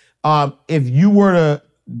life. If you were to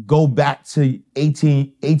go back to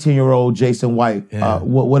 18-year-old Jason White,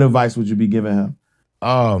 what advice would you be giving him?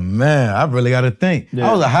 Oh man, I really got to think.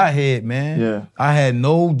 I was a hothead, man. I had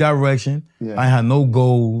no direction. I had no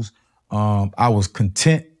goals. I was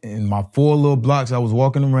content in my 4 little blocks. I was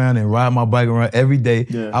walking around and riding my bike around every day.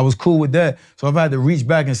 I was cool with that. So if I had to reach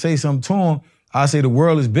back and say something to him, I say the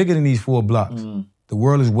world is bigger than these 4 blocks. The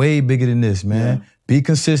world is way bigger than this, man. Be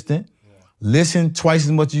consistent. Listen twice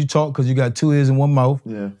as much as you talk because you got 2 ears and 1 mouth.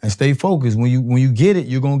 And stay focused. When you get it,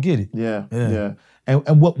 you're gonna get it.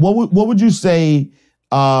 And what would you say?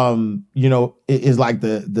 You know, is like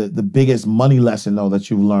the biggest money lesson though that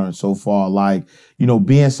you've learned so far. Like, you know,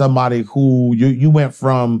 being somebody who you went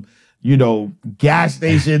from, you know, gas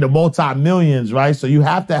station to multi-millions, right? So you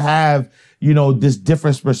have to have, you know, this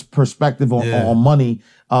different perspective on money.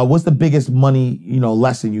 What's the biggest money, you know,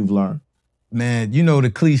 lesson you've learned? Man, you know the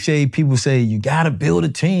cliche people say you gotta build a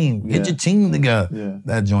team, get your team together.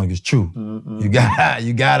 That joint is true. You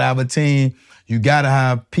gotta have a team. You gotta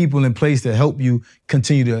have people in place to help you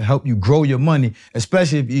continue to help you grow your money,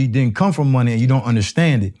 especially if you didn't come from money and you don't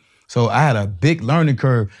understand it. So I had a big learning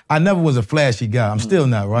curve. I never was a flashy guy. I'm still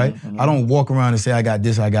not, right? I don't walk around and say I got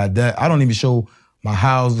this, I got that. I don't even show my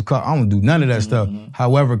house, the car. I don't do none of that stuff.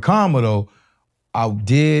 However, karma though, I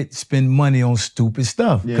did spend money on stupid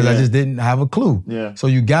stuff because I just didn't have a clue. So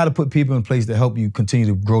you got to put people in place to help you continue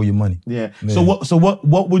to grow your money. So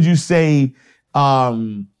what would you say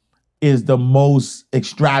is the most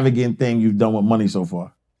extravagant thing you've done with money so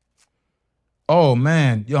far? Oh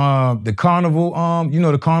man, the Carnival, you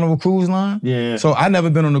know the Carnival cruise line? So I never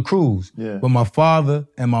been on a cruise. But my father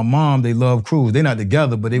and my mom, they love cruise. They're not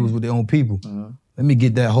together, but they was with their own people. Let me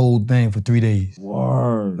get that whole thing for 3 days.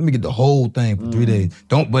 Word. Let me get the whole thing for 3 days.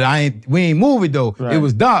 We ain't move it though. It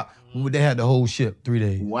was dark. They had the whole ship 3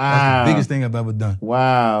 days. Wow. That's the biggest thing I've ever done.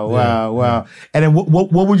 Wow. And then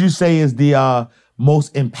what would you say is the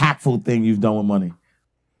most impactful thing you've done with money?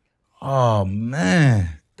 Oh man,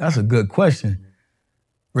 that's a good question.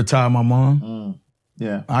 Retire my mom.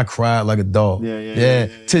 I cried like a dog.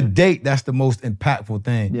 To date, that's the most impactful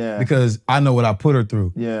thing. Because I know what I put her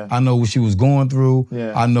through. I know what she was going through.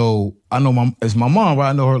 I know it's my mom, right?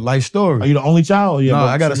 I know her life story. Are you the only child? No,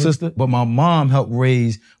 I got a sister, but my mom helped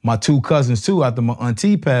raise my 2 cousins too after my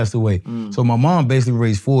auntie passed away. So my mom basically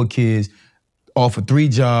raised 4 kids, offered 3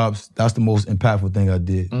 jobs. That's the most impactful thing I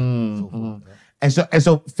did. And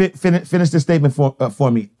so finish this statement for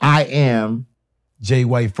me. I am Jay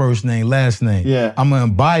White, first name, last name. I'm gonna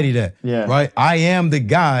embody that, right? I am the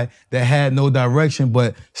guy that had no direction,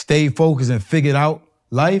 but stayed focused and figured out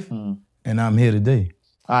life, and I'm here today.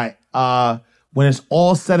 All right, when it's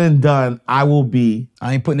all said and done, I will be.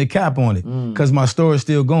 I ain't putting a cap on it, because my story's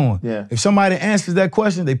still going. If somebody answers that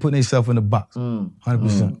question, they putting themselves in the box,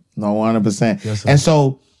 100%. No, 100%. Yes, sir. And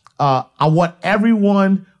so, I want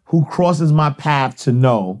everyone who crosses my path to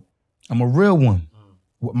know I'm a real one.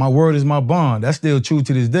 my word is my bond. That's still true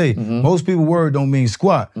to this day. Most people word don't mean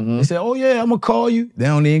squat. They say, oh yeah, I'm gonna call you. They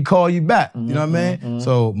don't even call you back. You know what I mean?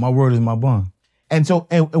 So my word is my bond. And so,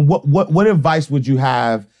 and what advice would you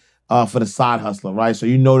have for the side hustler, right? So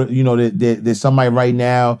there's somebody right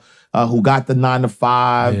now who got the 9 to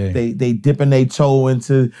 5. Yeah. They dipping their toe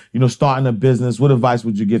into starting a business. What advice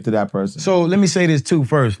would you give to that person? So let me say this too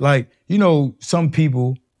first. Like some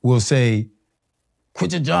people will say,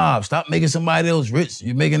 quit your job. Stop making somebody else rich.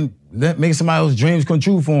 You're making somebody else's dreams come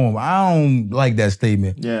true for them. I don't like that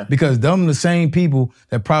statement. Yeah. Because them the same people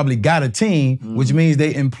that probably got a team, which means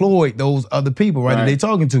they employed those other people, right, that they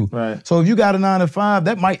talking to. Right. So if you got a 9 to 5,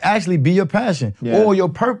 that might actually be your passion or your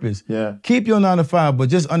purpose. Yeah. Keep your 9 to 5, but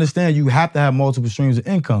just understand you have to have multiple streams of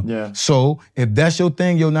income. Yeah. So if that's your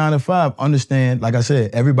thing, your 9 to 5, understand, like I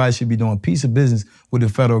said, everybody should be doing a piece of business with the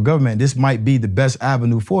federal government. This might be the best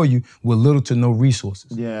avenue for you with little to no resources.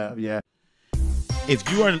 Yeah, yeah.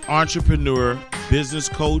 If you are an entrepreneur, business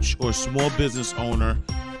coach, or small business owner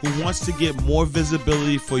who wants to get more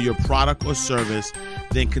visibility for your product or service,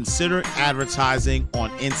 then consider advertising on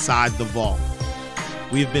Inside the Vault.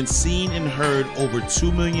 We have been seen and heard over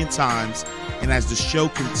 2 million times, and as the show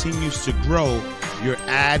continues to grow, your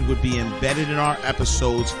ad would be embedded in our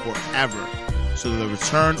episodes forever. So the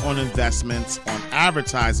return on investments on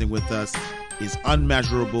advertising with us is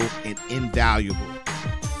unmeasurable and invaluable.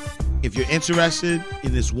 If you're interested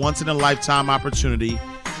in this once-in-a-lifetime opportunity,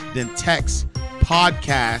 then text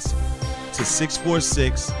PODCAST to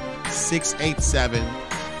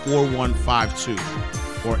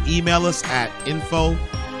 646-687-4152 or email us at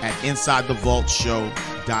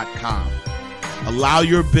info@insidethevaultshow.com. Allow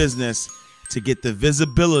your business to get the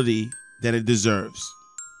visibility that it deserves.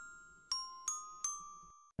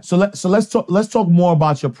 So let's talk more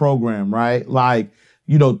about your program, right? Like,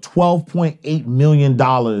 $12.8 million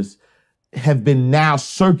have been now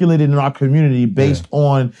circulated in our community based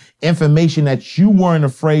on information that you weren't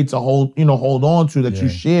afraid to hold on to, that you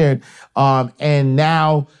shared. And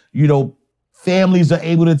now, families are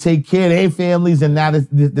able to take care of their families, and now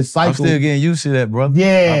the cycle. I'm still getting used to that, brother.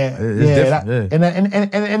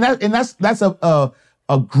 That's a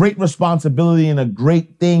great responsibility and a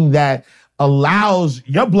great thing that allows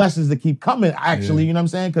your blessings to keep coming, actually, you know what I'm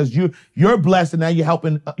saying? Because you're blessed, and now you're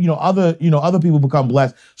helping, other people become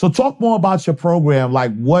blessed. So talk more about your program.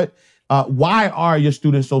 Like why are your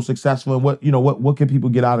students so successful, and what can people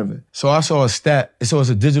get out of it? So I saw a stat. So it's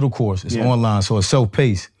a digital course. It's online, so it's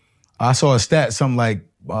self-paced. I saw a stat, something like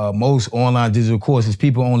most online digital courses,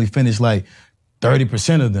 people only finish like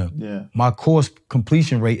 30% of them. Yeah. My course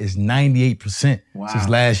completion rate is 98% since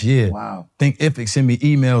last year. Wow. Think IFIC send me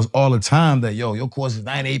emails all the time that, your course is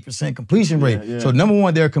 98% completion rate. Yeah. So number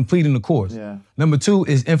one, they're completing the course. Yeah. Number two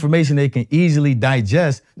is information they can easily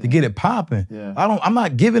digest to get it popping. Yeah. I'm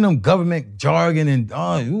not giving them government jargon and,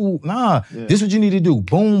 this is what you need to do.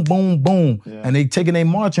 Boom, boom, boom. Yeah. And they taking their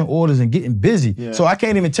marching orders and getting busy. Yeah. So I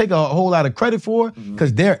can't even take a whole lot of credit for it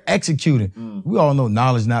because they're executing. We all know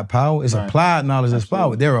knowledge, not power. It's applied knowledge that's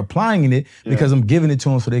power. They're applying it because I'm giving it to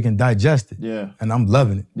them so they can digest it. Yeah. And I'm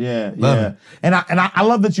loving it. Yeah, Loving it. And I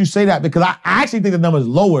love that you say that, because I actually think the number is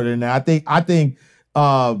lower than that. I think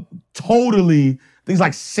totally, things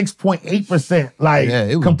like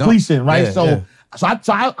 6.8% completion, dumb. right? Yeah, so I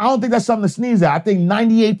don't think that's something to sneeze at. I think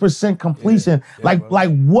 98% completion.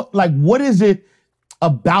 What is it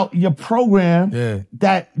about your program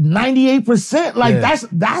that 98%?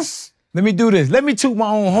 That's. Let me do this. Let me toot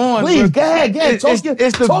my own horn. Please, go ahead. It's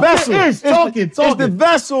the vessel. It's the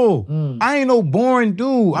vessel. I ain't no boring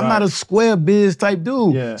dude. I'm not a square biz type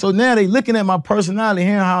dude. Yeah. So now they looking at my personality,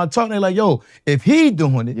 hearing how I talk, they're like, if he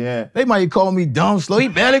doing it, they might call me dumb, slow. He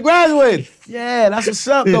barely graduated. Yeah, that's what's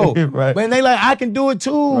up though. Right. But they like, I can do it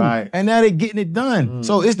too. Right. And now they getting it done.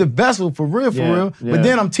 So it's the vessel for real. Yeah. But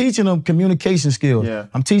then I'm teaching them communication skills. Yeah.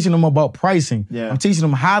 I'm teaching them about pricing. Yeah. I'm teaching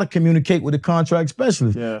them how to communicate with a contract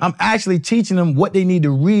specialist. Yeah. I'm actually teaching them what they need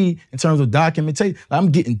to read in terms of documentation.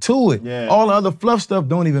 I'm getting to it. Yeah. All the other fluff stuff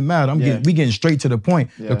don't even matter. We getting straight to the point.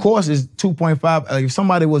 Yeah. The course is 2.5. If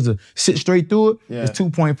somebody was to sit straight through it, it's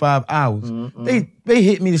 2.5 hours. They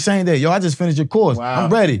hit me the same day. I just finished your course. Wow.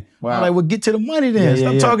 I'm ready. Wow. I'm like, well, get to the money then.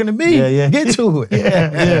 Stop talking to me. Yeah. Get to it.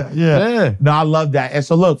 Yeah. No, I love that. And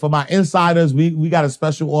so look, for my insiders, we got a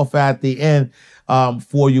special offer at the end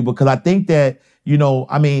for you, because I think that,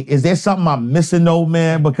 is there something I'm missing though,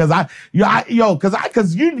 man? Because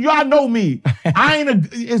because y'all know me. I ain't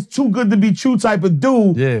it's too good to be true type of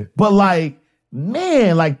dude. Yeah. But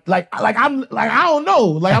man, I don't know.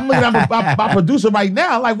 Like, I'm looking at my producer right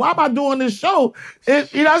now. Like, why am I doing this show? You know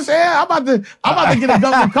what I'm saying? I'm about to get a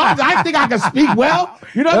government contract. I think I can speak well.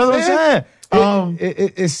 You know what I'm saying?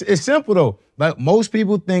 It's simple though. Like most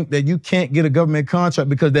people think that you can't get a government contract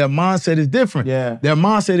because their mindset is different. Yeah. Their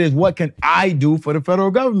mindset is, what can I do for the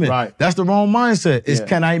federal government? Right. That's the wrong mindset. It's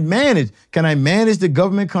can I manage? Can I manage the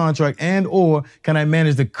government contract and or can I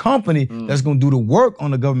manage the company that's going to do the work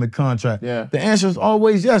on the government contract? Yeah. The answer is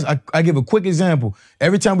always yes. I give a quick example.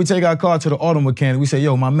 Every time we take our car to the auto mechanic, we say,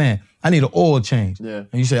 yo, my man, I need an oil change. Yeah.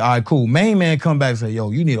 And you say, all right, cool. Main man come back and say, yo,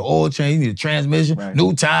 you need an oil change, you need a transmission,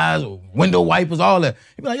 new tires, window wipers, all that.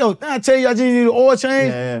 You be like, yo, I tell you, I just need an oil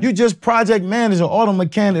change. You just project manager, auto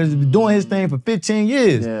mechanic that's been doing his thing for 15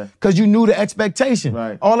 years. Because you knew the expectation.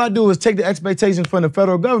 All I do is take the expectations from the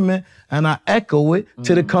federal government and I echo it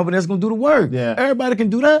to the company that's gonna do the work. Everybody can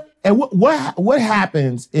do that. And what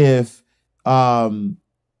happens if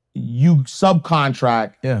you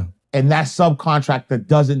subcontract and that subcontractor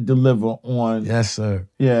doesn't deliver on? Yes, sir.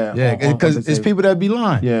 Yeah. Because it's people that be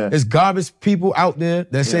lying. It's garbage people out there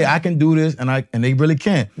that say I can do this and they really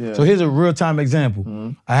can't. So here's a real-time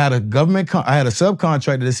example. I had a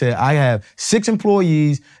subcontractor that said I have 6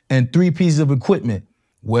 employees and 3 pieces of equipment.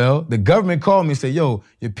 Well, the government called me and said, yo,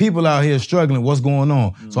 your people out here struggling, what's going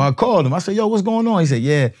on? So I called him. I said, yo, what's going on? He said,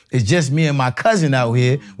 yeah, it's just me and my cousin out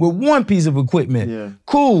here with 1 piece of equipment.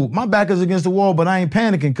 Cool, my back is against the wall, but I ain't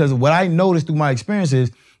panicking because what I noticed through my experience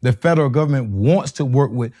is the federal government wants to work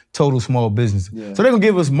with total small businesses. So they're gonna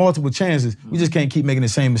give us multiple chances. We just can't keep making the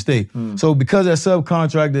same mistake. So because that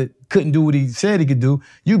subcontractor couldn't do what he said he could do,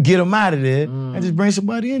 you get him out of there and just bring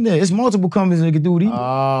somebody in there. It's multiple companies that can do it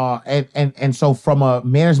either. And so from a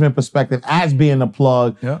management perspective, as being the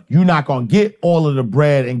plug, you're not gonna get all of the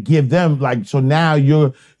bread and give them so now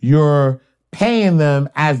you're paying them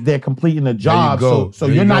as they're completing the job. So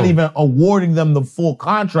you're not even awarding them the full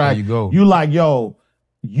contract. There you go. You like, yo,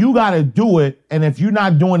 you got to do it, and if you're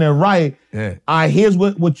not doing it right, all right, here's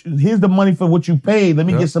the money for what you paid. Let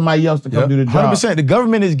me get somebody else to come do the job. 100%. The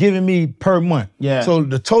government is giving me per month. So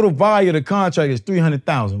the total value of the contract is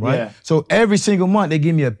 $300,000, right? So every single month they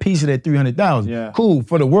give me a piece of that $300,000. Cool.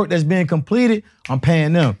 For the work that's being completed, I'm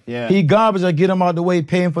paying them. He garbage, I get him out the way,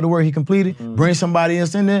 pay him for the work he completed, bring somebody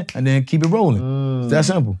else in there, and then keep it rolling. It's that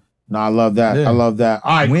simple. No, I love that. I love that.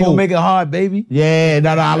 All right, we cool. ain't gonna make it hard, baby. Yeah,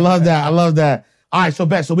 no, I love that. I love that. All right, so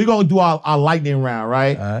Bet, so we're gonna do our lightning round,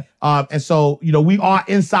 right? All right. And so, we are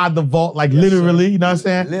inside the vault, literally, you know what I'm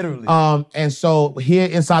saying? Literally. And so here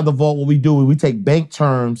inside the vault, what we do is we take bank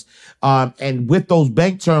terms, and with those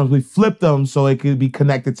bank terms, we flip them so it could be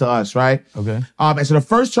connected to us, right? Okay. And so the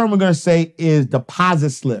first term we're gonna say is deposit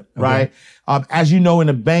slip, right? As you know, in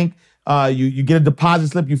a bank, you get a deposit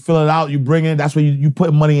slip, you fill it out, you bring it, that's where you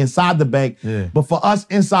put money inside the bank. But for us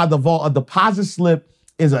inside the vault, a deposit slip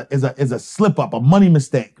is a slip up, a money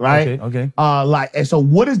mistake, right? Okay. And so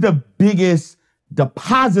what is the biggest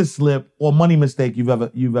deposit slip or money mistake you've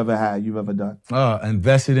ever done?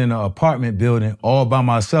 Invested in an apartment building all by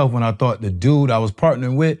myself when I thought the dude I was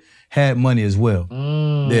partnering with had money as well.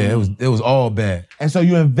 Yeah, it was all bad. And so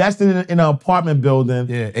you invested in an apartment building.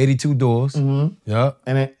 Yeah, 82 doors. Yeah.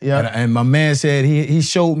 And my man said he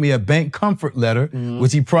showed me a bank comfort letter,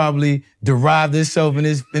 which he probably derived himself in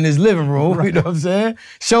his living room. You know what I'm saying?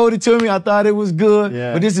 Showed it to me. I thought it was good.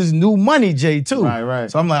 But this is new money, Jay, too. Right.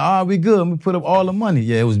 So I'm like, we good. We put up all the money.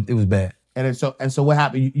 Yeah, it was bad. And so what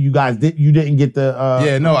happened? You guys didn't get the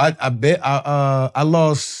I bet I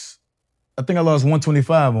lost. I think I lost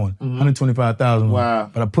 125 on it, 125,000. Wow!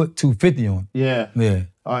 But I put 250 on. Yeah.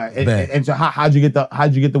 All right. And so how'd you get the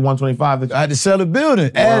 125? I had to sell the building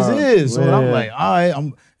as is. So I'm like, all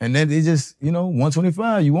right. And then they just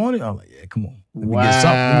 125. You want it? I'm like, yeah, come on. Let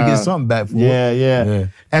me get something back for it. Yeah.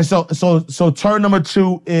 And so turn number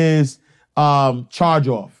 2 is charge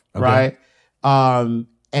off, right? And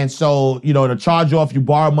so in a charge off, you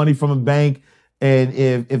borrow money from a bank. And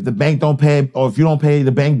if the bank don't pay, or if you don't pay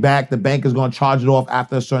the bank back, the bank is going to charge it off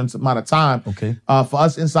after a certain amount of time. Okay. For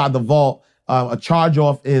us inside the vault, a charge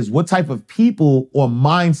off is what type of people or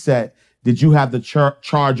mindset did you have to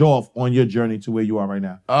charge off on your journey to where you are right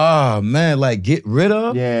now? Oh, man, get rid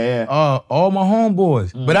of? Yeah. All my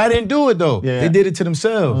homeboys. But I didn't do it, though. Yeah. They did it to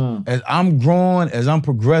themselves. As I'm growing, as I'm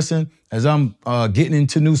progressing, as I'm getting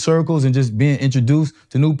into new circles and just being introduced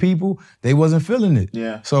to new people, they wasn't feeling it.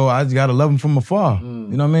 Yeah. So I just got to love them from afar. You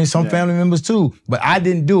know what I mean? Some family members, too. But I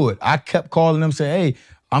didn't do it. I kept calling them, saying, hey,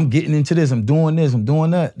 I'm getting into this, I'm doing this, I'm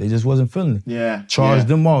doing that. They just wasn't feeling it. Yeah. Charged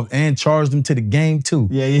them off and charged them to the game too.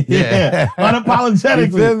 Yeah.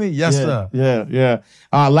 Unapologetically. You feel me? Yes, sir. Yeah.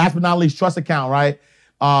 Last but not least, trust account, right?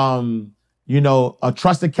 A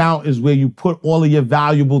trust account is where you put all of your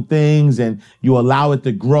valuable things and you allow it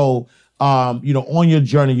to grow. On your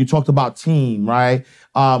journey, you talked about team, right?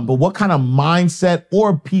 But what kind of mindset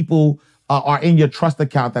or people are in your trust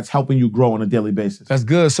account that's helping you grow on a daily basis? That's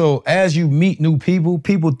good. So as you meet new people,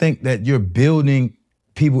 people think that you're building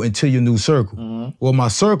people into your new circle. Well, my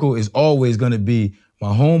circle is always going to be my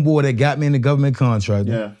homeboy that got me in the government contract,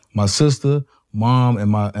 my sister, mom, and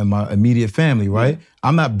my immediate family, right?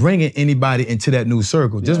 I'm not bringing anybody into that new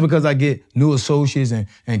circle. Just because I get new associates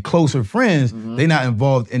and closer friends, they're not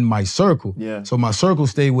involved in my circle. So my circle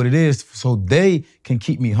stay what it is so they can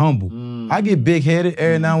keep me humble. I get big-headed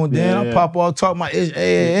every now and then. I pop off, talk my ish,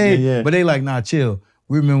 hey. But they like, nah, chill.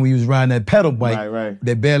 We remember we was riding that pedal bike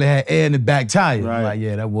that barely had air in the back tire. I'm like,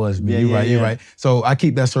 yeah, that was me. You're right. So I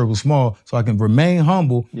keep that circle small so I can remain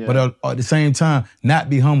humble, but at the same time, not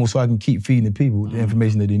be humble so I can keep feeding the people the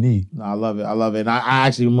information that they need. No, I love it. I love it. And I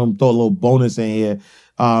actually remember throw a little bonus in here.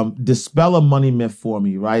 Dispel a money myth for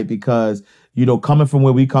me, right? Because, you know, coming from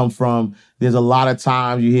where we come from, there's a lot of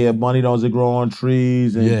times you hear money doesn't grow on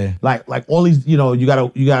trees. And like all these, you know, you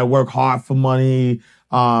gotta work hard for money.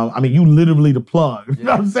 I mean, you literally the plug. You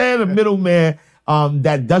know what I'm saying? The middleman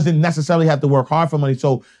that doesn't necessarily have to work hard for money.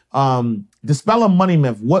 So dispel a money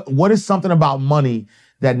myth. What is something about money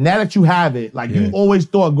that now that you have it, like you always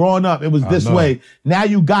thought growing up it was this way. Now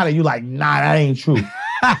you got it. You're like, nah, that ain't true.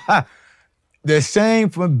 The same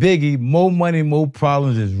from Biggie, more money, more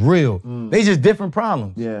problems is real. They just different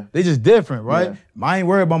problems. They just different, right? I ain't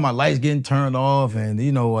worried about my lights getting turned off and,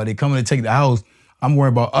 you know, they coming to take the house. I'm worried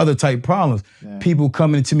about other type problems. People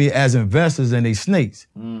coming to me as investors and they snakes.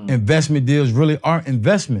 Investment deals really aren't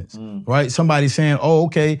investments, right? Somebody saying, oh,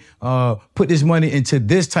 okay, put this money into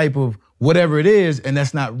this type of whatever it is, and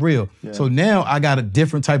that's not real. So now I got a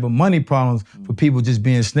different type of money problems for people just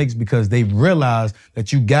being snakes because they realize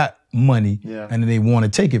that you got money and then they want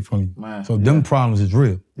to take it from you. So them problems is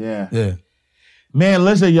real. Man,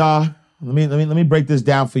 listen, y'all. Let me break this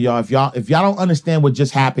down for y'all. If y'all don't understand what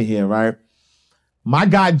just happened here, right? My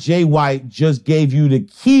guy, Jay White, just gave you the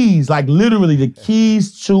keys, like literally the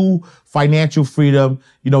keys to financial freedom.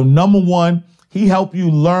 You know, number one, he helped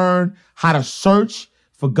you learn how to search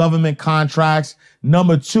for government contracts.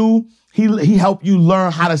 Number two, he helped you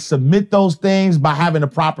learn how to submit those things by having a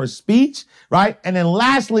proper speech, right? And then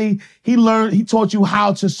lastly, he taught you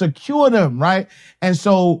how to secure them, right? And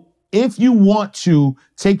so if you want to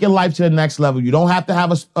take your life to the next level, you don't have to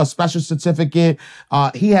have a special certificate.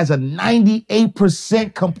 He has a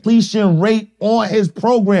 98% completion rate on his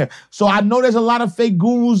program. So I know there's a lot of fake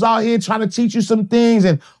gurus out here trying to teach you some things,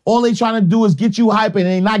 and all they trying to do is get you hype and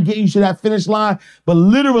they not getting you to that finish line. But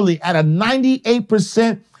literally at a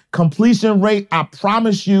 98% completion rate, I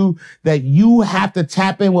promise you that you have to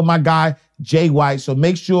tap in with my guy, Jay White. So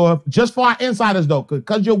make sure, just for our insiders though,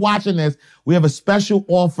 because you're watching this, we have a special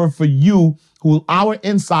offer for you, who our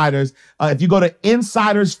insiders. If you go to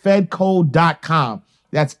insidersfedcode.com,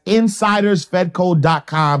 that's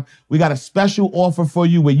insidersfedcode.com. We got a special offer for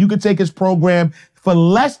you where you can take his program for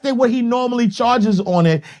less than what he normally charges on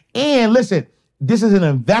it. And listen, this is an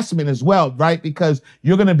investment as well, right? Because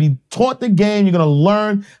you're going to be taught the game. You're going to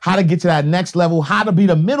learn how to get to that next level, how to be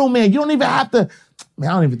the middleman. You don't even have to, man,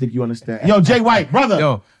 I don't even think you understand. Yo, Jay White, brother.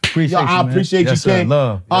 Yo, I appreciate you, King.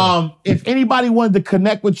 Love. If anybody wanted to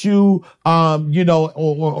connect with you, you know,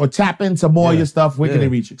 or tap into more of your stuff, where can they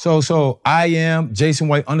reach you? So I am Jason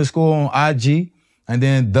White _ on IG, and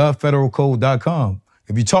then thefederalcode.com.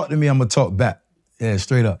 If you talk to me, I'm going to talk back. Yeah,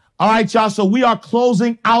 straight up. All right, y'all. So we are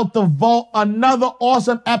closing out the vault. Another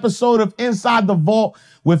awesome episode of Inside the Vault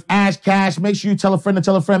with Ash Cash. Make sure you tell a friend to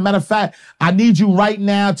tell a friend. Matter of fact, I need you right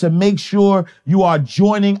now to make sure you are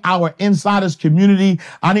joining our Insiders community.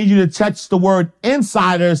 I need you to text the word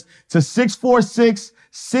Insiders to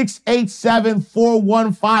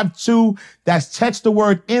 646-687-4152. That's text the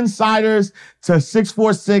word Insiders to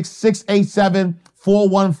 646-687-4152.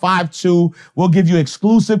 4152. We'll give you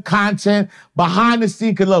exclusive content behind the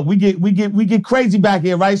scenes. Cause look, we get crazy back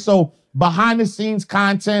here, right? So behind the scenes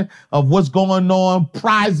content of what's going on,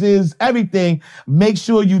 prizes, everything. Make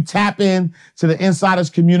sure you tap in to the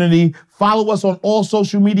Insiders community. Follow us on all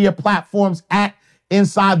social media platforms at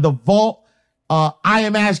Inside the Vault. I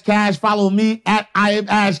am Ash Cash. Follow me at I am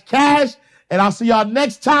Ash Cash. And I'll see y'all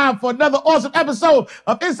next time for another awesome episode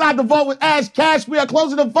of Inside the Vault with Ash Cash. We are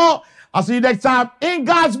closing the vault. I'll see you next time in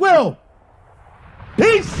God's will.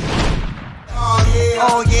 Peace. Oh yeah,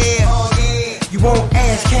 oh yeah, oh yeah. You won't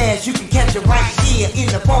ask cash, you can catch it right here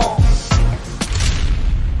in the vault.